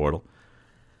transfer portal.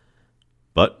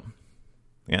 But,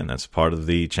 again, that's part of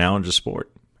the challenge of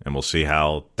sport, and we'll see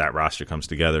how that roster comes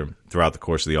together throughout the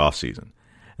course of the offseason.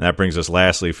 And that brings us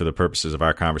lastly, for the purposes of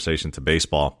our conversation, to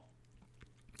baseball,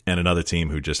 and another team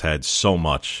who just had so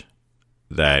much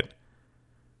that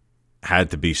had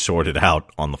to be sorted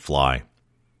out on the fly.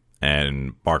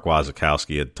 And Mark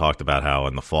Wasikowski had talked about how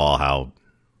in the fall, how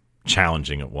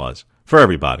challenging it was for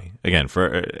everybody. Again,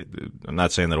 I'm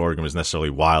not saying that Oregon was necessarily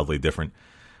wildly different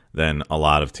than a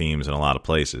lot of teams in a lot of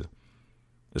places,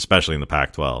 especially in the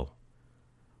Pac-12.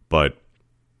 But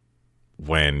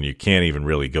when you can't even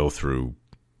really go through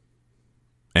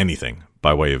anything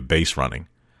by way of base running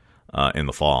in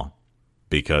the fall,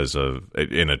 because of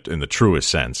in the truest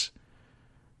sense,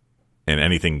 and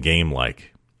anything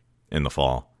game-like in the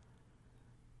fall,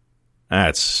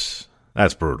 that's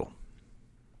brutal.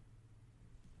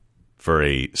 For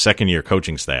a second-year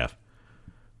coaching staff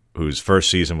whose first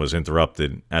season was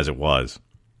interrupted as it was,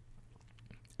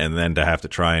 and then to have to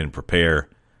try and prepare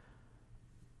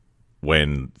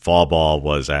when fall ball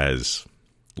was as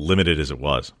limited as it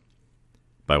was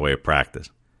by way of practice.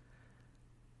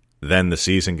 Then the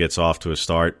season gets off to a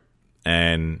start,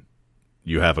 and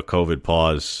you have a COVID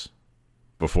pause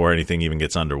before anything even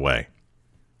gets underway.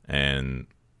 And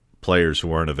players who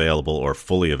weren't available or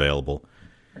fully available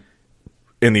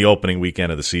in the opening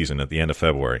weekend of the season at the end of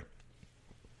February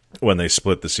when they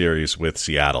split the series with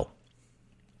Seattle.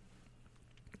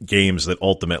 Games that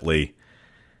ultimately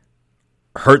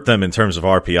hurt them in terms of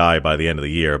RPI by the end of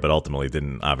the year, but ultimately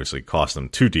didn't obviously cost them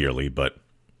too dearly, but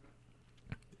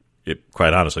it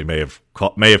quite honestly may have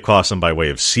cost them by way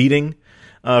of seeding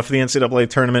for the NCAA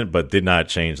tournament, but did not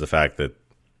change the fact that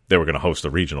they were going to host a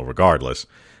regional regardless.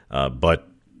 But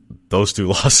those 2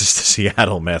 losses to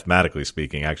Seattle, mathematically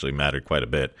speaking, actually mattered quite a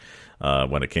bit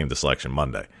when it came to Selection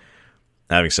Monday.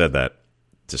 Having said that,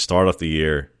 to start off the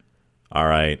year, all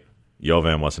right,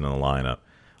 Jovan wasn't in the lineup.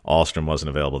 Ahlstrom wasn't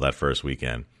available that first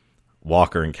weekend.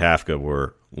 Walker and Kafka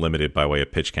were limited by way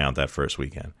of pitch count that first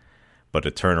weekend. But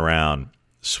to turn around,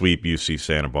 sweep UC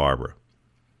Santa Barbara,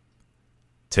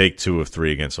 take 2 of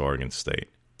 3 against Oregon State,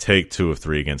 take 2 of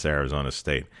 3 against Arizona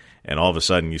State, and all of a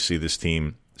sudden you see this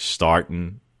team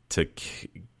starting to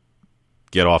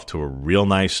get off to a real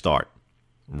nice start.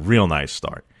 Real nice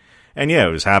start. And yeah,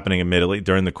 it was happening admittedly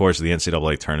during the course of the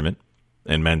NCAA tournament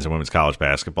in men's and women's college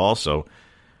basketball. So,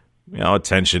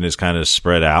 attention is kind of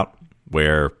spread out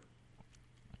where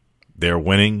they're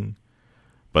winning,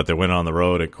 but they're winning on the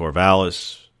road at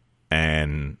Corvallis.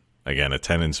 And again,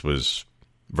 attendance was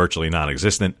virtually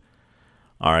non-existent.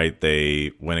 All right,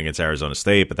 they win against Arizona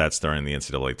State, but that's during the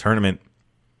NCAA tournament.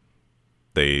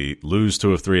 They lose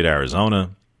 2 of 3 at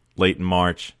Arizona late in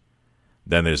March.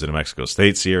 Then there's the New Mexico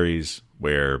State series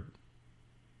where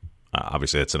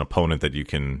obviously it's an opponent that you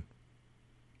can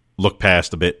look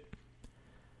past a bit.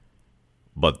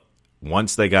 But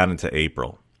once they got into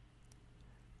April,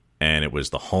 and it was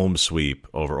the home sweep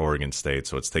over Oregon State,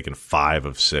 so it's taken 5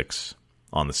 of 6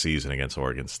 on the season against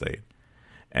Oregon State,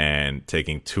 and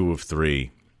taking 2 of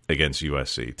 3 against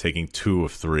USC, taking 2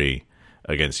 of 3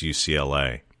 against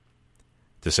UCLA,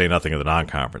 to say nothing of the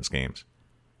non-conference games.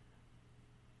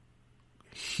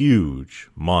 Huge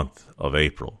month of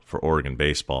April for Oregon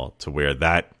baseball, to where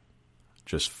that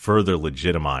just further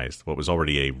legitimized what was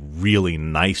already a really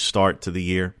nice start to the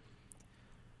year.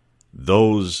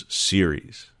 Those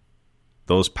series,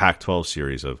 those Pac-12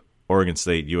 series of Oregon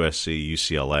State, USC,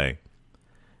 UCLA,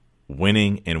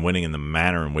 winning in the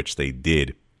manner in which they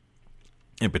did,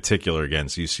 in particular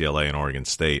against UCLA and Oregon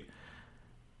State,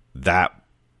 that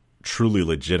truly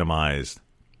legitimized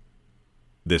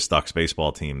this Ducks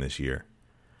baseball team this year.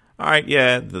 All right,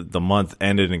 yeah, the month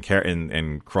ended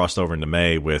and crossed over into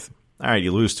May with, all right,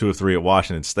 you lose 2 of 3 at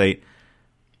Washington State.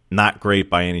 Not great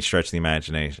by any stretch of the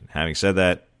imagination. Having said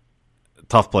that,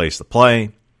 tough place to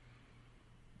play.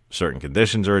 Certain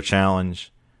conditions are a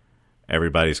challenge.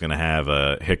 Everybody's going to have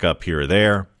a hiccup here or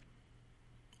there.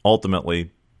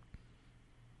 Ultimately,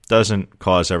 doesn't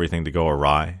cause everything to go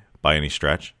awry by any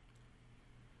stretch.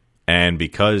 And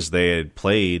because they had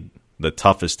played the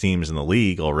toughest teams in the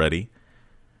league already,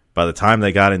 by the time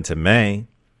they got into May,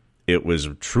 it was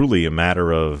truly a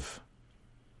matter of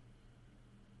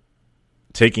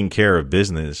taking care of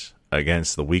business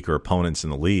against the weaker opponents in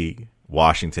the league,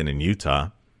 Washington and Utah,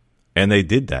 and they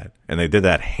did that, and they did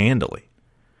that handily.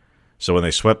 So when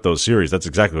they swept those series, that's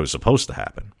exactly what was supposed to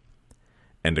happen.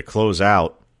 And to close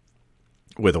out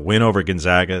with a win over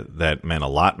Gonzaga that meant a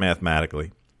lot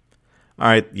mathematically. All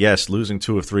right, yes, losing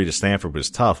 2 of 3 to Stanford was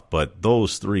tough, but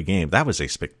those 3 games, that was a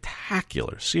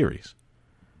spectacular series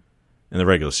in the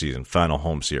regular season, final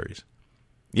home series.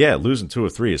 Yeah, losing 2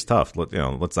 of 3 is tough.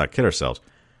 Let's not kid ourselves.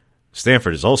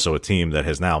 Stanford is also a team that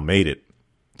has now made it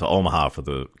to Omaha for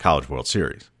the College World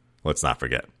Series. Let's not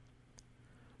forget.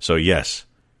 So yes,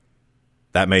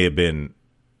 that may have been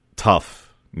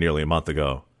tough nearly a month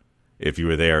ago if you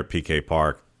were there at PK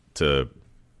Park to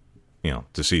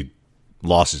see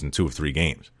losses in 2 of 3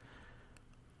 games.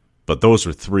 But those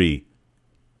were 3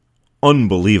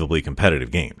 unbelievably competitive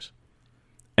games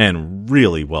and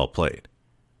really well played.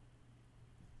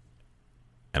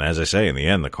 And as I say, in the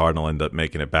end, the Cardinal ended up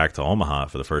making it back to Omaha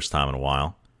for the first time in a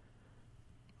while.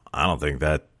 I don't think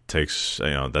that takes,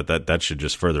 that should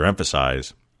just further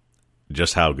emphasize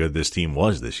just how good this team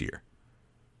was this year.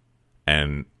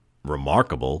 And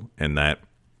remarkable in that,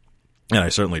 and I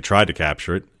certainly tried to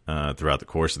capture it throughout the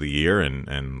course of the year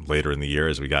and later in the year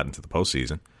as we got into the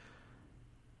postseason,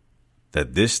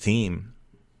 that this team,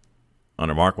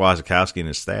 under Mark Wasikowski and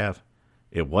his staff,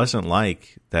 it wasn't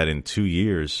like that in 2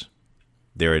 years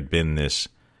there had been this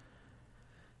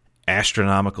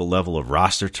astronomical level of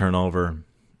roster turnover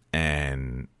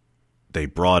and they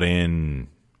brought in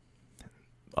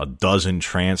a dozen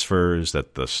transfers,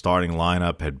 that the starting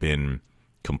lineup had been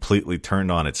completely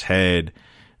turned on its head,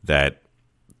 that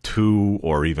 2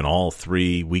 or even all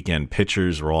 3 weekend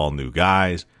pitchers were all new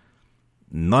guys.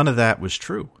 None of that was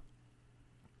true.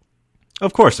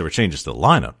 Of course, there were changes to the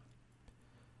lineup,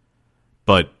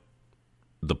 but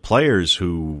the players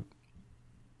who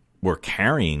were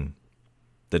carrying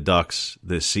the Ducks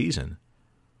this season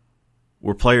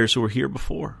were players who were here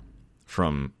before,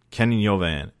 from Kenyon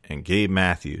Jovan and Gabe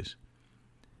Matthews,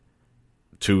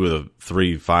 2 of the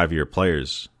 3 5-year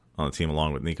players on the team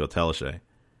along with Nico Teleshay,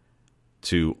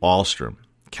 to Ahlstrom,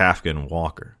 Kafka, and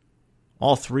Walker.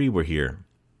 All 3 were here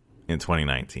in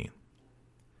 2019.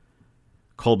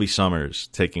 Colby Summers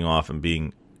taking off and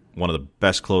being one of the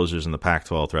best closers in the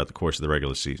Pac-12 throughout the course of the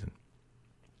regular season.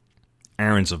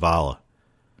 Aaron Zavala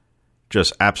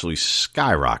just absolutely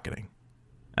skyrocketing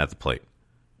at the plate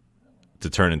to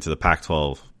turn into the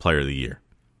Pac-12 Player of the Year.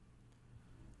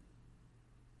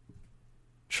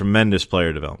 Tremendous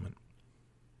player development.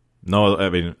 No, I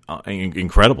mean,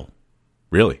 incredible.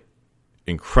 Really.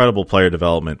 Incredible player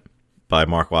development by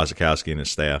Mark Wasikowski and his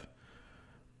staff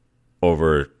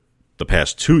over the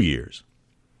past 2 years,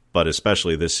 but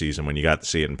especially this season when you got to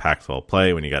see it in Pac-12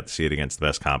 play, when you got to see it against the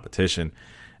best competition,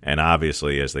 and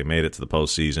obviously as they made it to the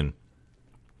postseason,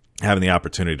 having the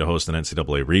opportunity to host an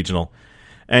NCAA regional.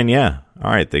 And yeah,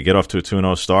 all right, they get off to a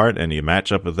 2-0 start, and you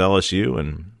match up with LSU,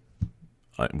 and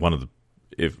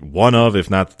if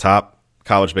not the top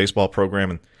college baseball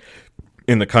program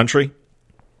in the country,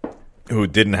 who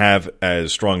didn't have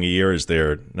as strong a year as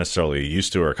they're necessarily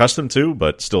used to or accustomed to,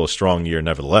 but still a strong year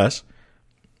nevertheless.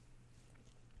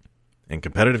 And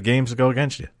competitive games go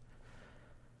against you.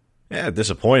 Yeah,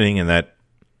 disappointing in that,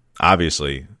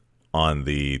 obviously, on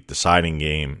the deciding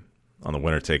game on the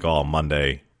winner-take-all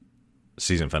Monday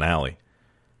season finale,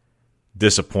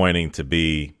 disappointing to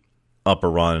be up a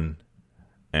run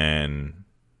and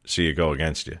see it go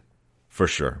against you, for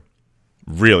sure.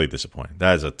 Really disappointing.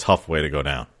 That is a tough way to go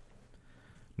down.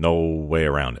 No way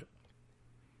around it.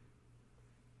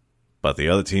 But the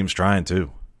other team's trying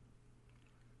too.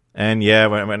 And yeah,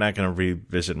 we're not going to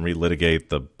revisit and relitigate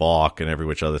the balk and every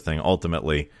which other thing.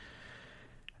 Ultimately,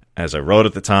 as I wrote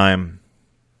at the time,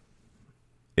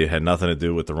 it had nothing to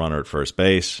do with the runner at first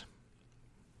base.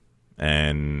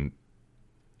 And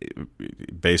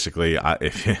basically,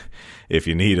 if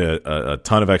you need a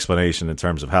ton of explanation in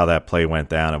terms of how that play went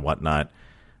down and whatnot,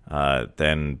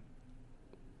 then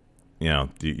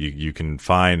you can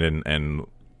find and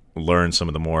learn some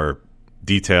of the more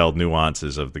detailed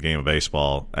nuances of the game of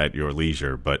baseball at your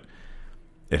leisure, but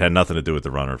it had nothing to do with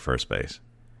the runner at first base.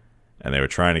 And they were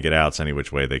trying to get outs any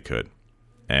which way they could.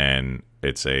 And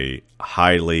it's a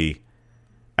highly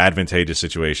advantageous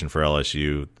situation for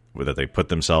LSU that they put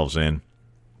themselves in.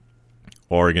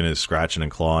 Oregon is scratching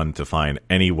and clawing to find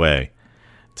any way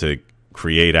to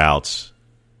create outs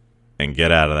and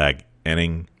get out of that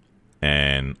inning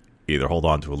and either hold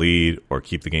on to a lead or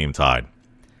keep the game tied.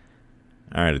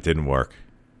 All right, it didn't work.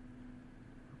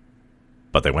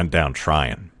 But they went down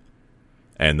trying.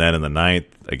 And then in the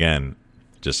ninth, again,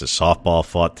 just a softball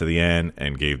fought to the end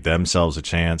and gave themselves a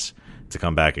chance to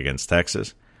come back against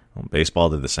Texas. Well, baseball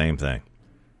did the same thing.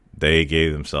 They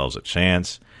gave themselves a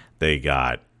chance. They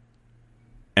got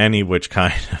any which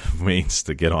kind of means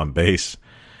to get on base,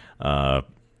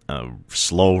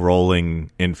 slow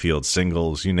rolling infield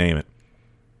singles, you name it.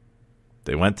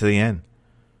 They went to the end.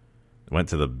 They went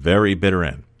to the very bitter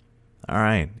end. All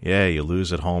right, yeah, you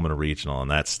lose at home in a regional, and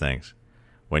that stinks.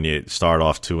 When you start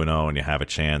off 2-0 and you have a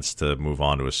chance to move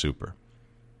on to a super.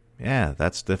 Yeah,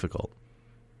 that's difficult.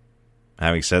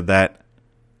 Having said that,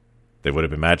 they would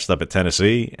have been matched up at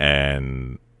Tennessee,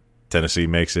 and Tennessee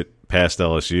makes it past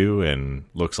LSU and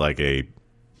looks like a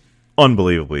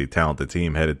unbelievably talented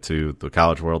team headed to the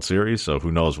College World Series, so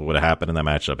who knows what would have happened in that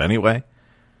matchup anyway.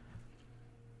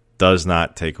 Does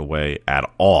not take away at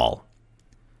all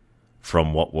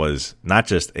from what was not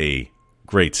just a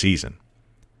great season,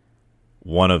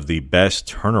 one of the best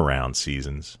turnaround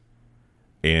seasons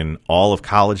in all of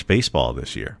college baseball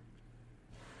this year.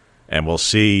 And we'll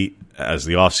see as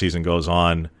the offseason goes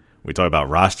on, we talk about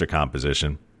roster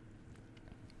composition.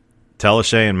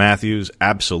 Telashay and Matthews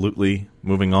absolutely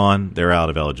moving on. They're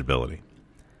out of eligibility.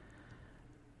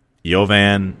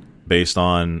 Yovan, based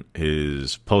on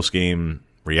his post-game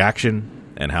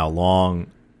reaction and how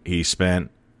long he spent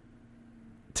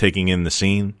taking in the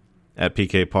scene at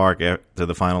PK Park after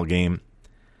the final game,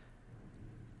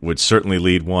 would certainly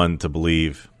lead one to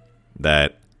believe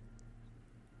that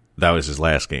that was his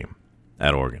last game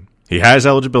at Oregon. He has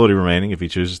eligibility remaining if he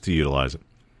chooses to utilize it.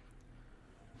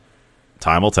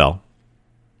 Time will tell.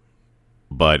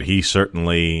 But he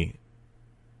certainly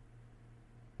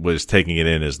was taking it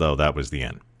in as though that was the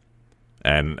end.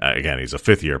 And again, he's a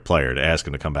fifth-year player. To ask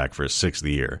him to come back for his sixth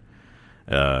year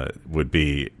would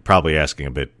be probably asking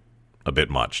a bit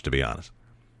much, to be honest.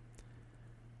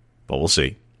 But we'll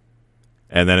see.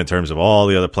 And then in terms of all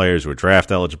the other players who are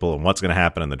draft eligible and what's going to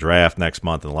happen in the draft next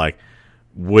month and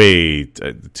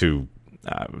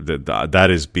that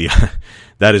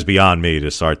is beyond me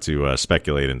to start to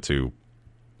speculate into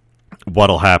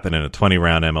what'll happen in a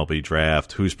 20-round MLB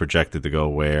draft, who's projected to go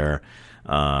where.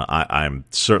 I'm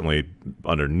certainly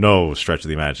under no stretch of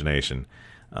the imagination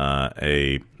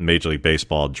a Major League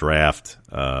Baseball draft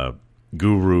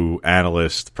guru,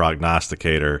 analyst,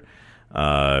 prognosticator.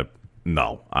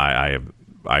 No, I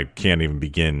can't even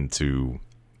begin to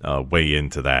weigh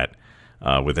into that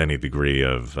with any degree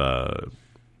of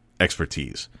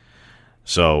expertise.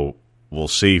 So we'll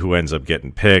see who ends up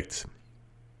getting picked,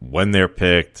 when they're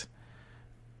picked,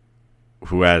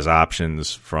 who has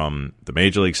options from the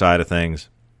Major League side of things,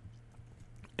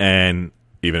 and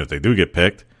even if they do get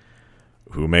picked,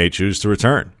 who may choose to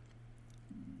return.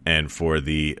 And for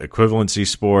the equivalency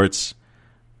sports,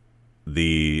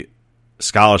 the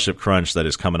scholarship crunch that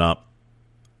is coming up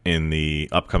in the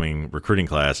upcoming recruiting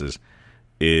classes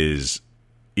is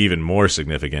even more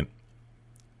significant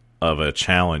of a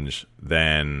challenge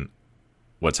than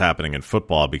what's happening in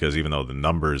football, because even though the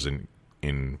numbers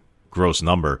in gross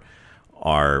number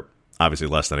are obviously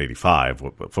less than 85,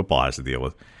 what football has to deal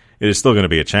with, it is still going to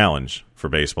be a challenge for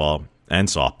baseball and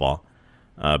softball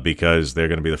because they're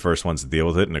going to be the first ones to deal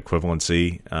with it. In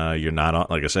equivalency, you're not on,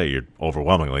 like I say, you're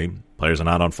overwhelmingly, players are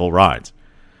not on full rides.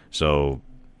 So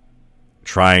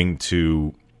trying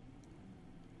to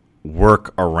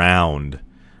work around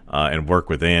and work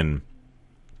within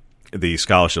the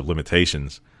scholarship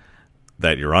limitations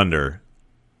that you're under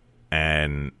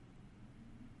and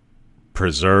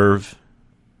preserve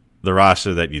the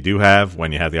roster that you do have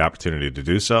when you have the opportunity to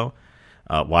do so,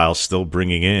 while still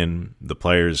bringing in the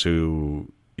players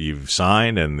who you've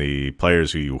signed and the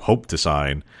players who you hope to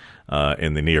sign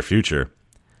in the near future.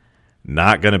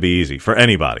 Not going to be easy for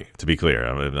anybody, to be clear.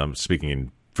 I'm speaking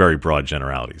in very broad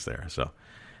generalities there. So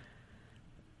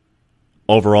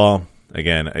overall,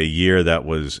 again, a year that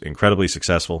was incredibly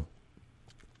successful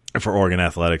for Oregon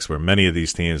Athletics, where many of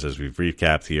these teams, as we've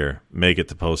recapped here, make it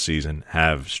to postseason,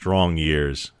 have strong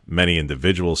years, many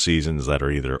individual seasons that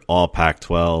are either all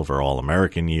Pac-12 or all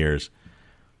American years.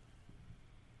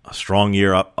 A strong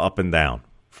year up and down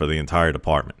for the entire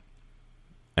department.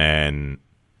 And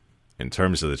in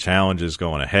terms of the challenges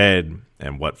going ahead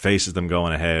and what faces them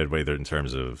going ahead, whether in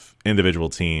terms of individual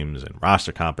teams and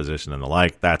roster composition and the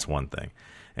like, that's one thing.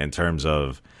 In terms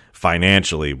of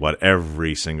financially, what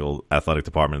every single athletic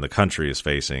department in the country is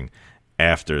facing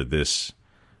after this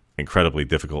incredibly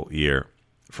difficult year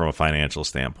from a financial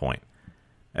standpoint.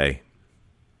 Hey,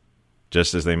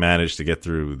 just as they managed to get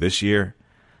through this year,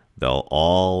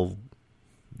 they'll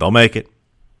make it.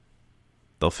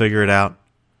 They'll figure it out.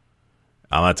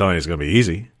 I'm not telling you it's going to be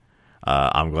easy.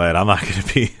 I'm glad I'm not going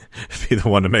to be the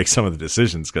one to make some of the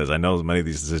decisions, because I know many of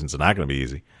these decisions are not going to be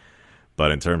easy.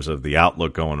 But in terms of the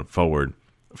outlook going forward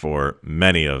for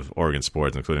many of Oregon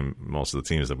sports, including most of the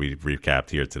teams that we recapped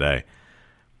here today,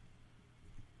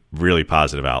 really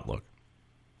positive outlook.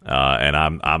 And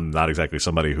I'm not exactly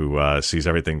somebody who sees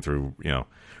everything through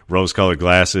rose-colored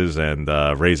glasses and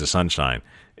rays of sunshine.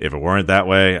 If it weren't that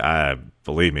way,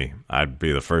 believe me, I'd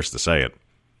be the first to say it.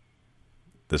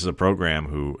 This is a program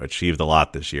who achieved a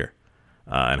lot this year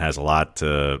and has a lot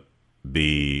to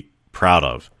be proud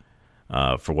of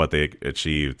for what they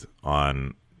achieved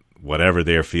on whatever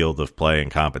their field of play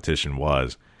and competition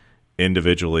was,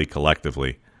 individually,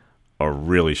 collectively, a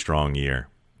really strong year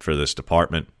for this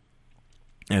department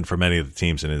and for many of the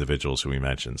teams and individuals who we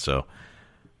mentioned. So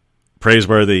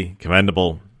praiseworthy,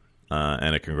 commendable,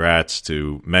 and a congrats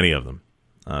to many of them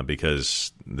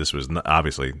because this was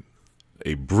obviously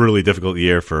a brutally difficult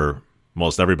year for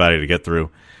most everybody to get through,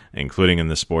 including in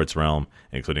the sports realm,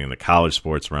 including in the college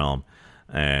sports realm,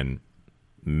 and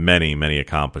many, many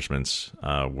accomplishments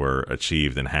were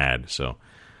achieved and had. So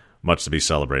much to be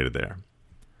celebrated there.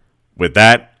 With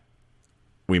that,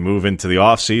 we move into the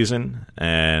off season,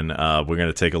 and we're going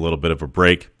to take a little bit of a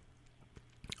break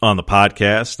on the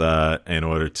podcast in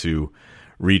order to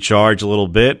recharge a little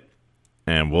bit,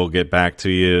 and we'll get back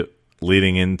to you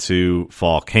leading into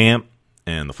fall camp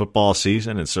and the football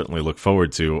season, and certainly look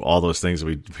forward to all those things that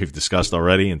we've discussed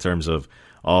already in terms of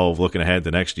looking ahead to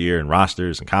next year and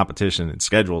rosters and competition and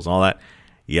schedules and all that.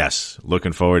 Yes,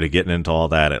 looking forward to getting into all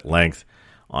that at length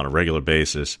on a regular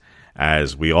basis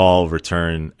as we all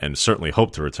return, and certainly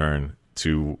hope to return,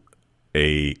 to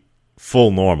a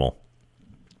full normal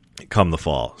come the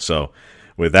fall. So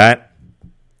with that,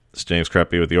 it's James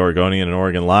Kreppe with the Oregonian and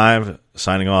Oregon Live,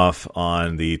 signing off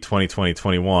on the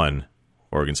 2020-21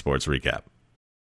 Oregon Sports Recap.